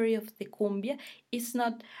history of the cumbia, it's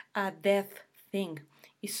not a dead thing.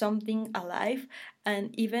 It's something alive,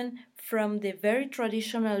 and even from the very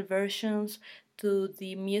traditional versions to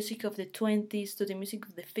the music of the 20s to the music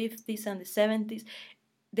of the 50s and the 70s,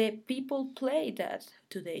 the people play that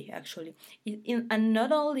today actually and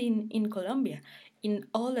not only in Colombia, in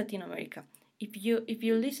all Latin America. If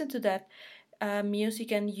you listen to that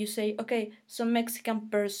music and you say, okay, some Mexican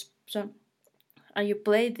person, and you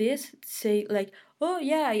play this, say like, oh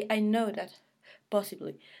yeah, I know that,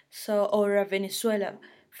 possibly. So, or a Venezuela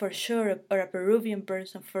for sure, or a Peruvian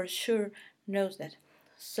person for sure knows that.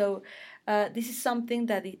 So this is something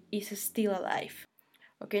that is still alive.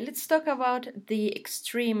 Okay, let's talk about the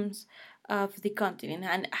extremes of the continent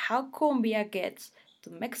and how cumbia gets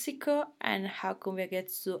to Mexico and how cumbia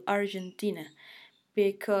gets to Argentina,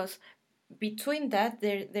 because between that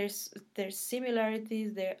there's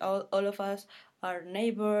similarities. There all of us are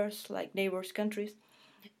neighbors, like neighbors countries,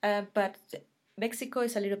 but Mexico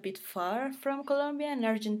is a little bit far from Colombia and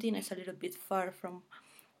Argentina is a little bit far from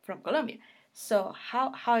Colombia. So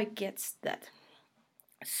how it gets that?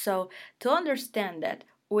 So to understand that,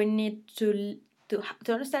 we need to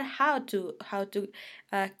understand how to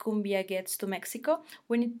cumbia gets to Mexico.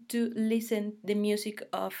 We need to listen the music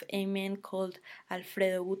of a man called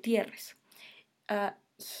Alfredo Gutierrez. Uh,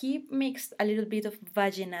 he mixed a little bit of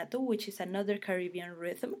vallenato, which is another Caribbean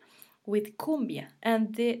rhythm, with cumbia.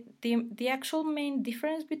 And the actual main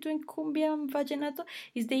difference between cumbia and vallenato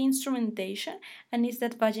is the instrumentation, and is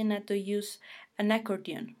that vallenato use an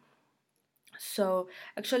accordion. So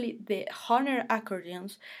actually, the Hohner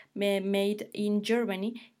accordions made in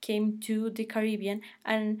Germany came to the Caribbean,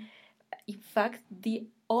 and in fact, the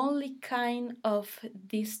only kind of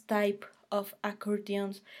this type of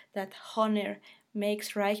accordions that Hohner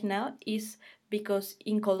makes right now is because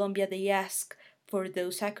in Colombia they ask for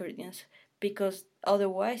those accordions, because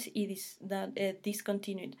otherwise it is not a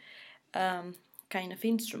discontinued kind of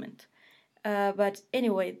instrument. But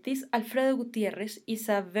anyway, this Alfredo Gutierrez is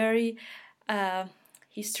a very uh,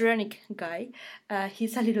 histrionic guy.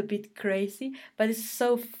 He's a little bit crazy, but it's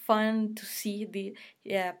so fun to see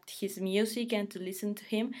his music and to listen to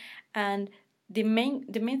him. And the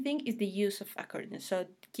main thing is the use of accordion. So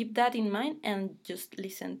keep that in mind and just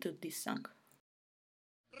listen to this song.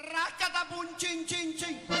 Racatapun, chin, chin,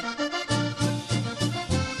 chin.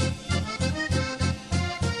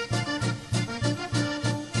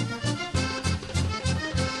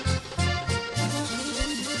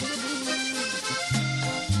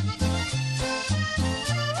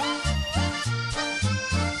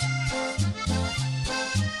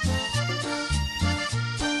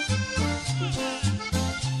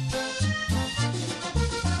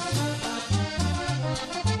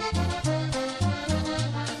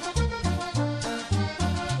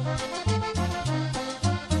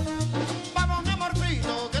 Vamos, mi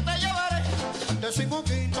amorcito, que te llevaré de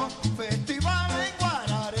Simoquino, festival en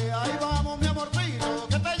Guarare. Ahí vamos, mi amorcito,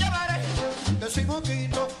 que te llevaré de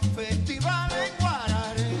Simoquino, festival en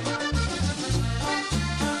Guarare.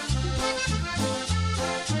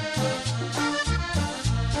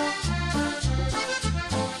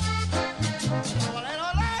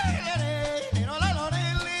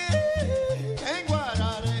 En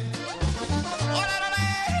Guarare.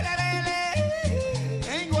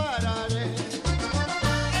 En Guarare.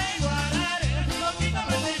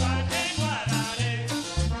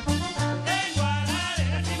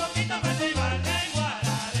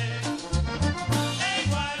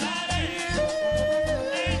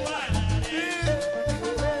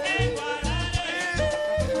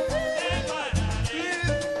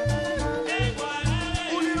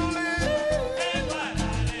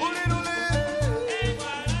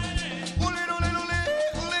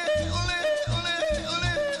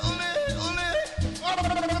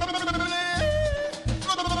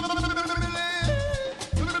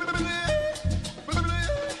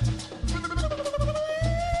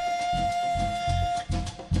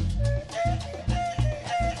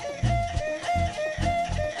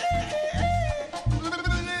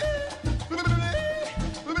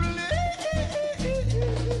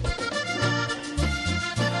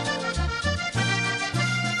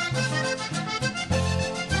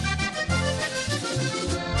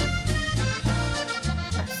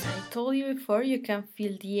 As I told you before, you can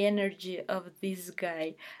feel the energy of this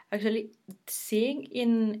guy. Actually, seeing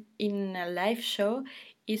in a live show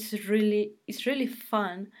is really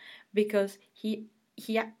fun, because he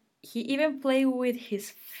he even play with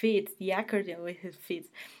his feet, the accordion with his feet,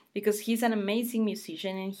 because he's an amazing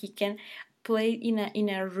musician and he can play in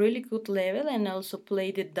a really good level and also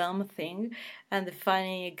play the dumb thing and the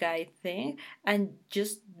funny guy thing and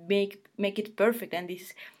just make it perfect. And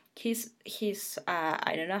this his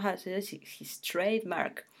I don't know how to say this, his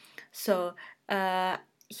trademark. So this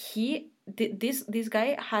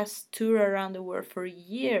guy has toured around the world for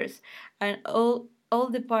years, and all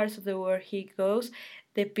the parts of the world he goes,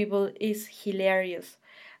 the people is hilarious,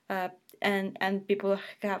 uh, and people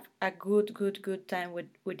have a good time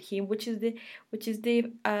with him, which is the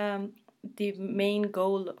main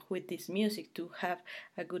goal with this music, to have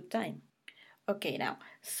a good time. Okay, now,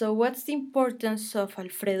 so what's the importance of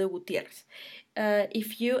Alfredo Gutierrez?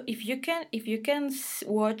 If you can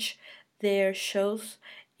watch their shows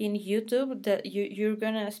in YouTube, that you're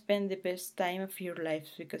gonna spend the best time of your life,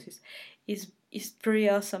 because it's pretty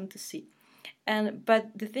awesome to see. And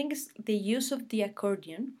but the thing is, the use of the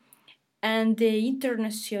accordion and the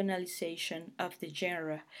internationalization of the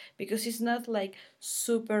genre, because it's not like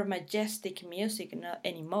super majestic music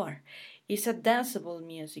anymore. It's a danceable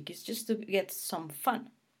music. It's just to get some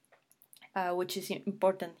fun, which is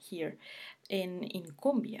important here in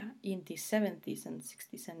cumbia in the 70s and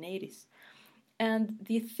 60s and 80s. And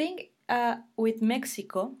the thing with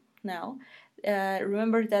Mexico now,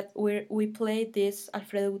 remember that we play this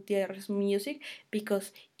Alfredo Gutierrez music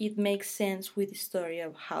because it makes sense with the story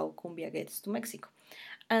of how cumbia gets to Mexico.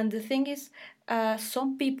 And the thing is,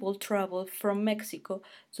 some people travel from Mexico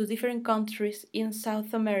to different countries in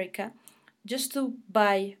South America just to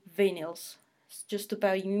buy vinyls, just to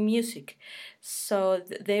buy music. So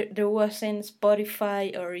there wasn't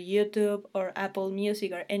Spotify or YouTube or Apple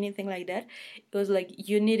Music or anything like that. It was like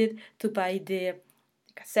you needed to buy the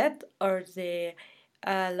cassette or the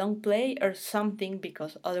long play or something,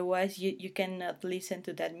 because otherwise you cannot listen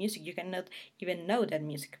to that music. You cannot even know that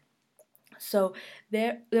music. So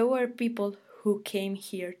there were people who came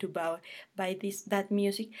here to buy that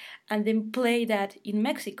music and then play that in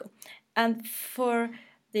Mexico. And for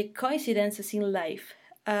the coincidences in life,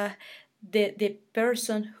 the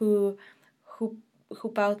person who who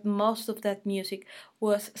bought most of that music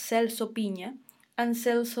was Celso Piña, and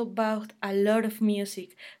Celso bought a lot of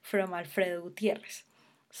music from Alfredo Gutierrez.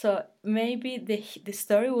 So maybe the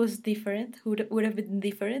story was different, would have been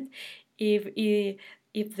different if the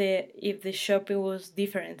shopping was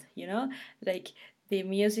different, like the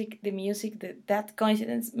music that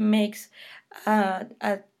coincidence makes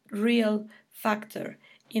a real factor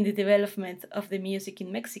in the development of the music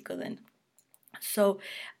in Mexico then. So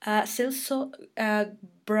Celso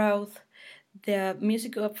brought the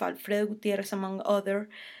music of Alfredo Gutierrez among other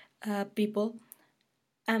people,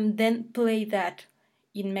 and then play that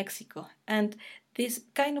in Mexico. And these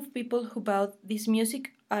kind of people who bought this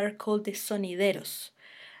music are called the sonideros.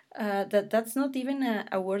 That's not even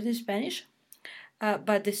a word in Spanish,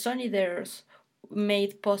 but the sonideros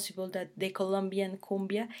made possible that the Colombian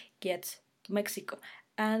cumbia gets to Mexico.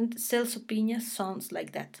 And Celso Piña sounds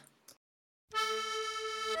like that.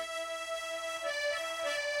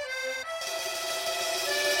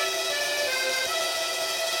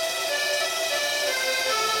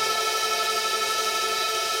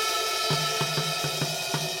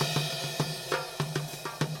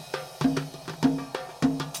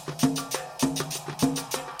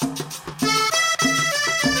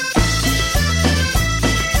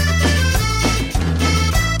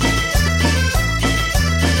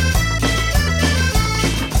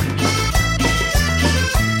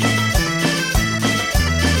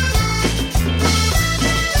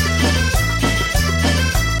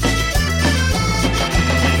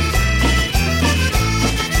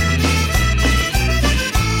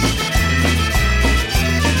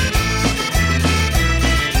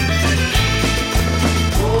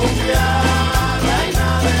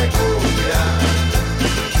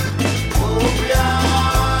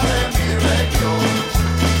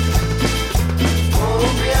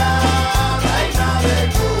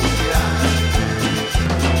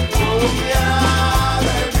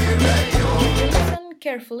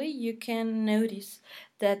 Carefully, you can notice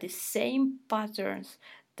that the same patterns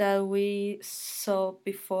that we saw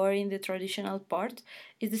before in the traditional part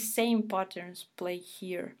is the same patterns played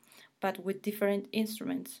here, but with different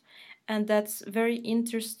instruments. And that's very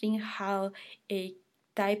interesting how a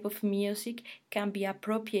type of music can be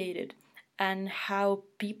appropriated and how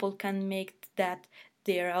people can make that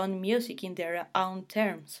their own music in their own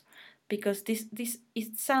terms, because this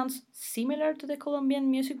it sounds similar to the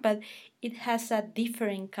Colombian music, but it has a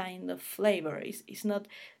different kind of flavor. It's not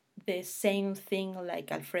the same thing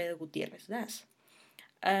like Alfredo Gutierrez does.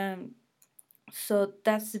 Um, so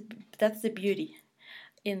that's the beauty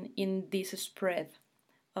in this spread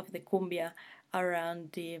of the cumbia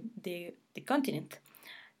around the continent.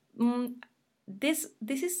 Mm, this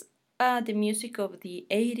is the music of the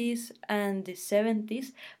 80s and the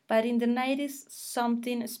 70s, but in the 90s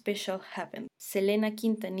something special happened. Selena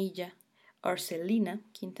Quintanilla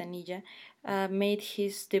made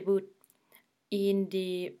his debut in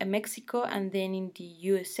the Mexico and then in the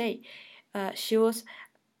USA. She was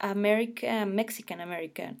Mexican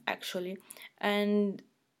American actually, and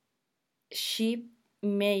she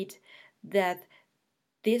made that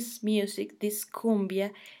this music, this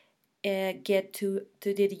cumbia, get to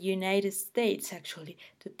the United States, actually,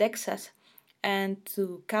 to Texas and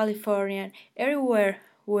to California, everywhere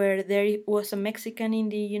where there was a Mexican in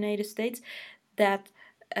the United States, that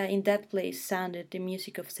in that place sounded the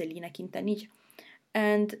music of Selena Quintanilla.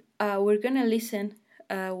 And we're gonna listen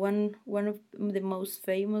one of the most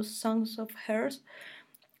famous songs of hers,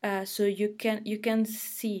 so you can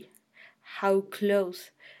see how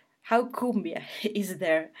close, how cumbia is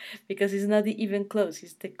there, because it's not even close,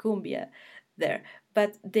 it's the cumbia there.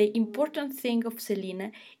 But the important thing of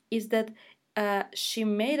Selena is that she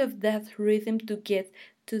made of that rhythm to get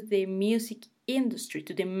to the music industry,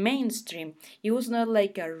 to the mainstream. It was not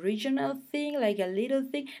like a regional thing, like a little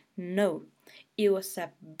thing. No, it was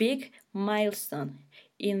a big milestone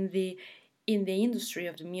in the industry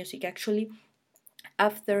of the music. Actually,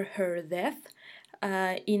 after her death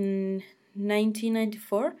in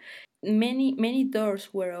 1994, many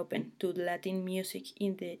doors were open to Latin music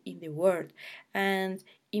in the world, and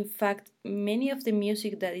in fact, many of the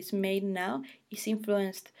music that is made now is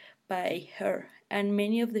influenced by her, and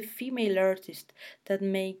many of the female artists that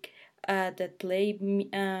play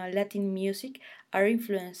Latin music are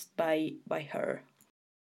influenced by her.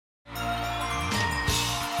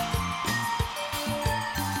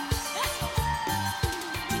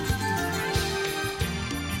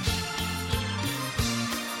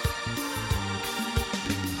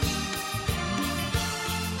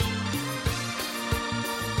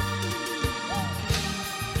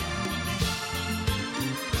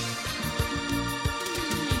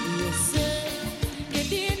 Yo sé que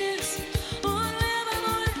tienes un nuevo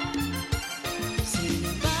amor, sin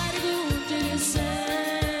embargo te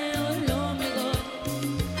deseo lo mejor.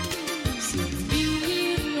 Si en ti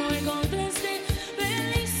no encontraste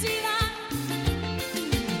felicidad,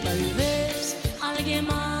 tal vez alguien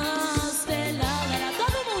más te la dará.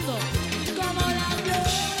 Todo el mundo, como la flor,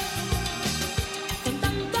 con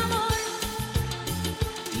tanto amor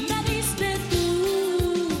me diste tú.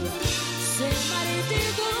 Se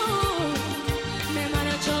marchitó, me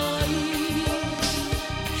marchó y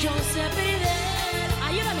yo sé perder.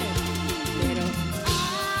 Ayúdame, pero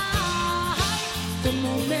ay,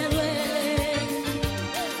 cómo me duele.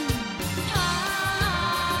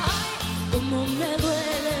 Ay, cómo me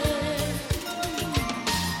duele.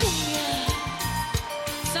 Cumbia,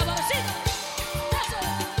 saborcito, eso.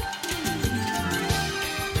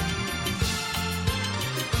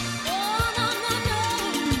 Oh, no, no, no.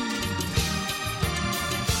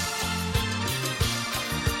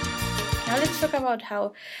 Now let's talk about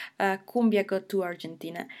how cumbia got to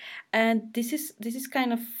Argentina, and this is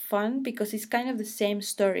kind of fun because it's kind of the same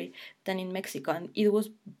story than in Mexico, and it was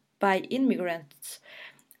by immigrants.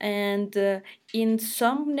 And in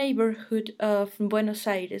some neighborhood of Buenos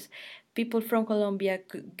Aires, people from Colombia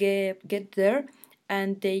get there,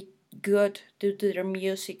 and they got to do their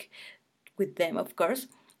music with them, of course,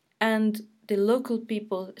 and the local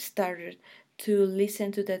people started to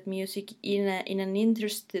listen to that music in an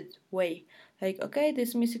interested way. Like, okay,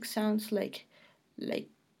 this music sounds like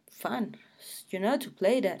fun, to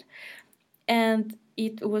play that. And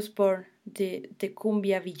it was born the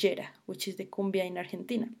cumbia villera, which is the cumbia in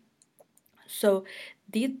Argentina. So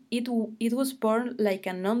it was born like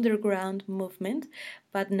an underground movement,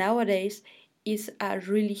 but nowadays is a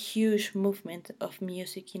really huge movement of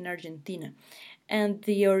music in Argentina. And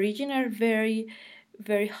the origin are very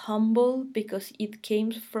humble because it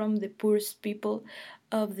came from the poorest people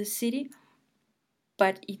of the city,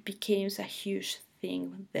 but it became a huge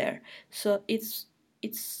thing there. So it's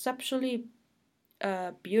actually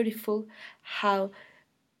beautiful how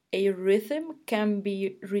a rhythm can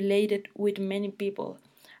be related with many people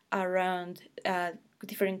around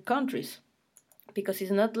different countries, because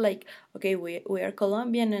it's not like, okay, we are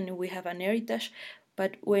Colombian and we have an heritage,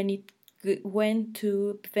 but when it went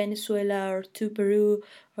to Venezuela or to Peru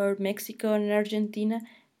or Mexico and Argentina,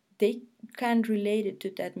 they can relate it to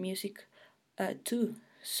that music too.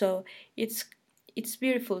 So it's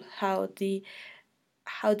beautiful how the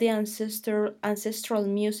ancestral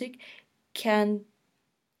music can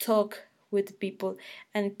talk with people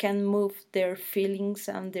and can move their feelings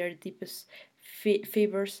and their deepest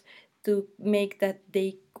fevers to make that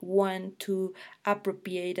they want to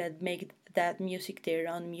appropriate and make that music their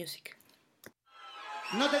own music.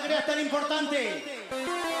 No te creas tan importante.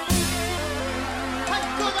 ¡Ay,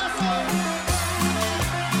 corazón!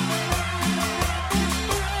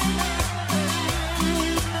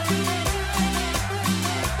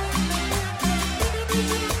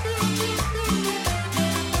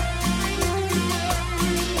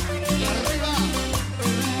 Arriba.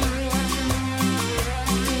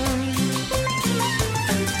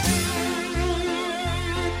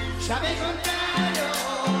 Ya me contaron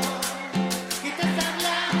que estás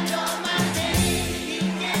hablando más de mí y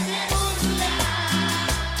que se burla.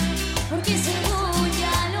 Porque según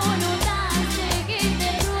ya lo notaste, que te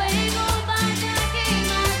ruego vaya que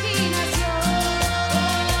imaginación.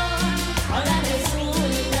 Ahora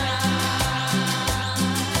resulta.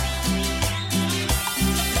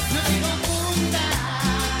 No te confundas,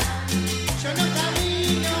 yo no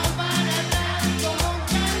camino para atrás como un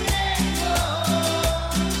cangrejo.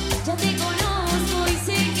 Ya te conozco y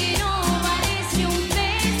sé que no vales ni un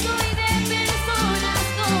peso y de personas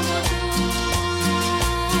como tú.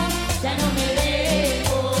 Ya no me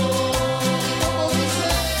dejo.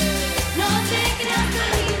 No te creas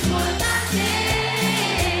tan importante.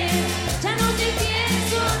 Ya no te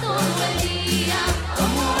pienso todo el día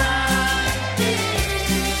como antes.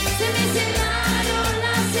 Se me cerraron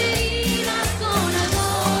las heridas con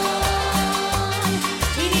alcohol.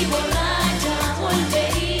 Y ni borracha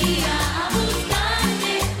volvería a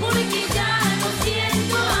buscarte porque ya no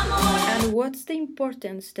siento amor. And what's the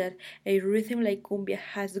importance that a rhythm like cumbia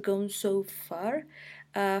has gone so far,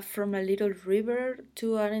 from a little river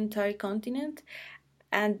to an entire continent?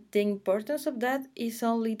 And the importance of that is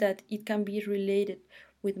only that it can be related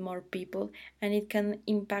with more people and it can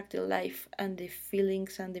impact the life and the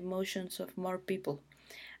feelings and emotions of more people.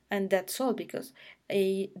 And that's all because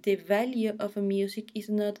the value of a music is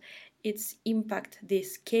not its impact, the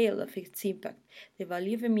scale of its impact. The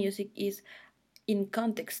value of a music is in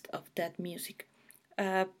context of that music.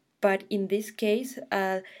 But in this case,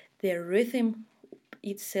 the rhythm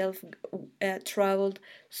itself traveled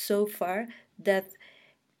so far that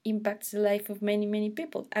impacts the life of many, many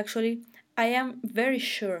people. Actually, I am very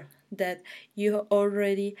sure that you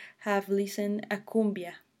already have listened a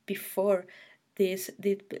cumbia before this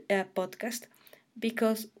podcast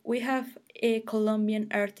because we have a Colombian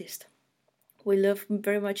artist we love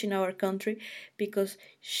very much in our country because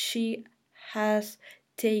she has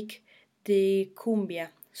take the cumbia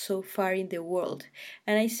so far in the world.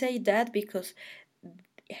 And I say that because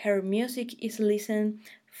her music is listened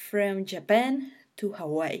from Japan to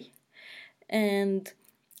Hawaii. And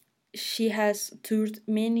she has toured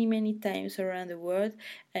many, many times around the world,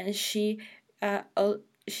 and she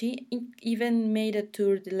even made a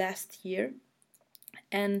tour the last year.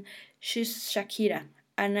 And she's Shakira,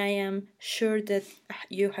 and I am sure that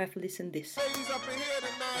you have listened this. Ladies up in here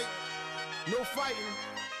tonight. No fighting.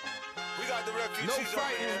 We got the refugees No up in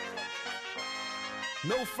fighting. here.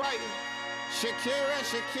 No fighting. Shakira,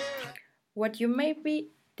 Shakira. What you maybe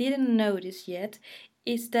didn't notice yet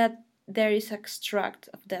is that there is an extract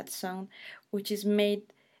of that song which is made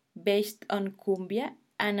based on cumbia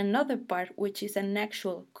and another part which is an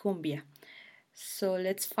actual cumbia. So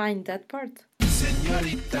let's find that part.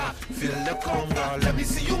 Señorita, feel the conga. Let me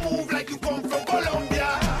see you move like you come from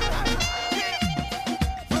Colombia.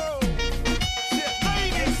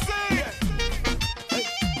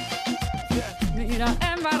 Mira,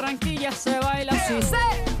 en Barranquilla se baila así.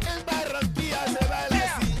 En Barranquilla se baila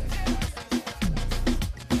así.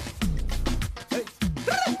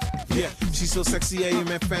 Yeah, she's so sexy, I am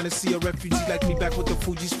at fantasy. A refugee like me back with the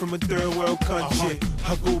Fugees from a third world country.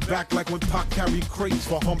 I go back like when Pac carried crates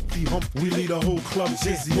for Humpty Hump. We lead a whole club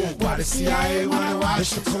dizzy. Why the CIA wanna watch?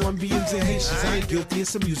 It's the Colombians and Haitians. I ain't guilty,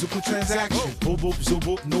 it's a musical transaction. Bobo,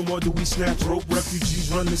 zobo, no more do we snatch rope.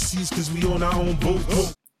 Refugees run the seas cause we on our own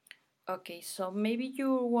boat. Okay, so maybe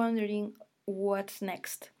you're wondering what's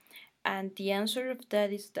next. And the answer of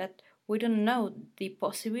that is that we don't know. The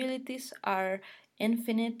possibilities are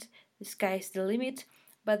infinite, the sky is the limit,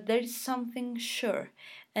 but there is something sure,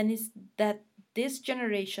 and it's that this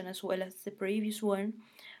generation, as well as the previous one,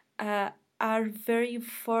 are very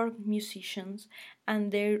informed musicians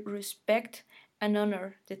and they respect and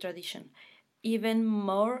honor the tradition, even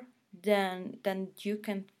more than you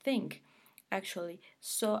can think, actually.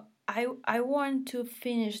 So I want to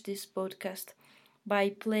finish this podcast by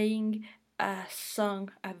playing a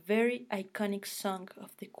song, a very iconic song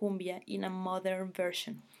of the cumbia in a modern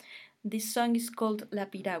version. This song is called La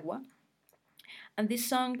Piragua, And this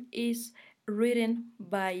song is written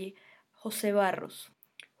by Jose Barros,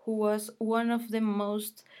 who was one of the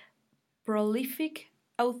most prolific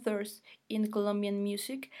authors in Colombian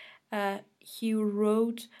music. He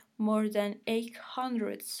wrote more than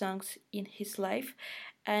 800 songs in his life,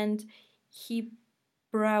 and he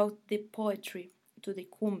brought the poetry to the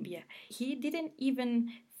cumbia. He didn't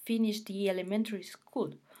even finish the elementary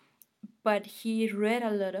school, but he read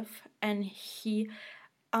a lot of, and he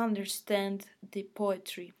understand the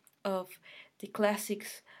poetry of the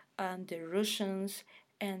classics and the Russians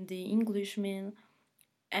and the Englishmen,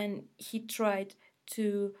 and he tried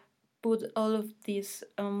to put all of this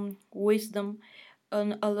wisdom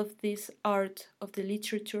and all of this art of the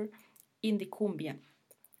literature in the cumbia.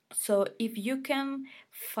 So if you can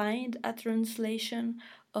find a translation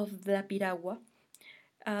of La Piragua,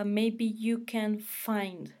 maybe you can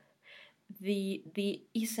find the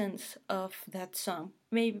essence of that song.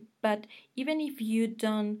 Maybe, but even if you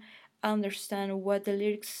don't understand what the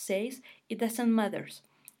lyrics says, it doesn't matter.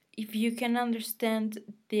 If you can understand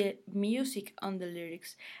the music on the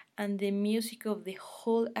lyrics and the music of the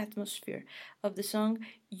whole atmosphere of the song,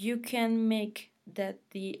 you can make that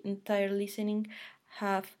the entire listening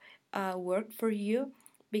have work for you,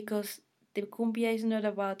 because the cumbia is not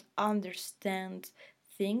about understand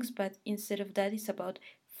things, but instead of that, it's about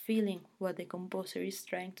feeling what the composer is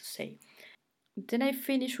trying to say. Then I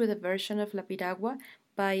finish with a version of La Piragua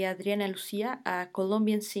by Adriana Lucia, a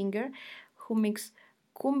Colombian singer who mixes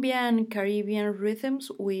cumbia and Caribbean rhythms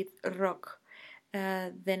with rock.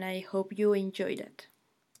 Then I hope you enjoyed it.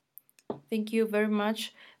 Thank you very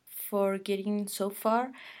much for getting so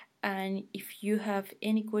far, and if you have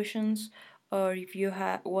any questions, or if you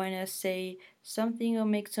want to say something or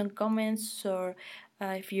make some comments, or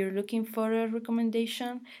if you're looking for a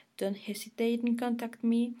recommendation, don't hesitate and contact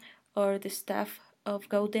me or the staff of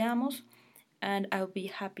Gaudeamos, and I'll be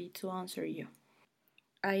happy to answer you.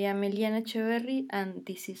 I am Eliana Echeverry, and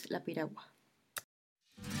this is La Piragua.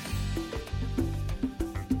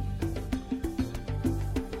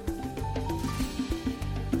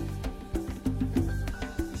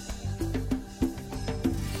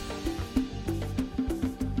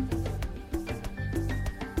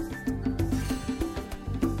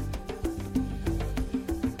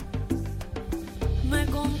 Me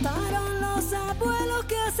contaron los abuelos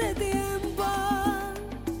que hace tiempo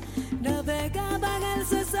navegaba en el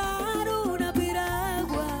Cesar una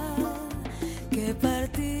piragua que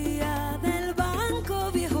partía del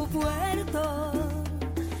Banco Viejo Puerto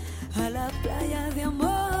a la playa de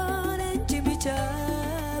amor en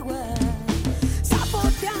Chimichagua.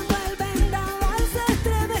 Zapoteando el vendaval se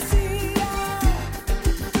estremecía,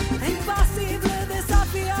 impasible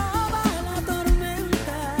desafiaba la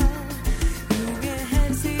tormenta, y un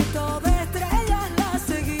ejército de estrellas la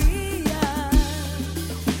seguía,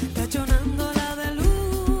 tachonándola de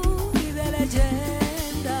luz y de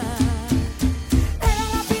leyenda. Era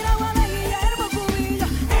la piragua de Guillermo Cubillo,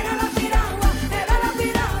 era la piragua, era la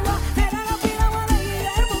piragua, era la piragua de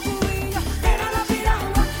Guillermo Cubillo, era la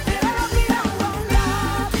piragua, era la piragua, la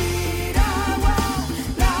piragua,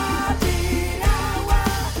 la piragua,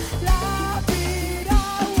 la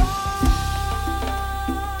piragua.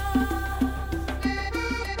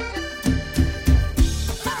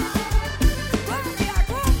 Cumbia,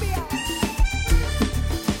 cumbia.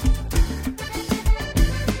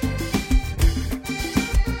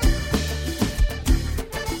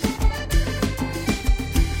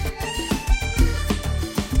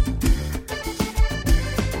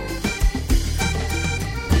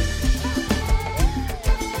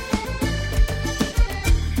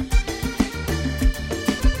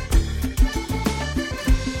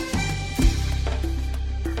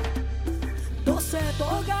 Dos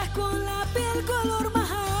épocas con la piel color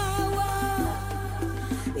majagua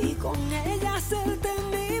y con ellas el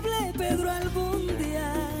temible Pedro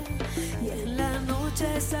Albundia, y en la noche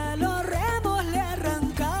a los remos le arrancó